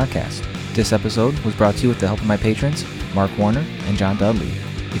Metal Podcast. This episode was brought to you with the help of my patrons, Mark Warner and John Dudley.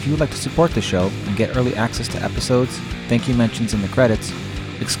 If you would like to support the show and get early access to episodes, thank you mentions in the credits,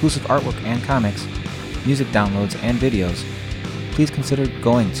 exclusive artwork and comics, music downloads and videos, please consider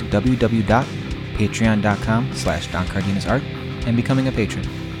going to www.patreon.com/DonCardenasArt and becoming a patron.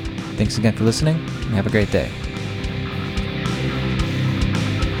 Thanks again for listening, and have a great day.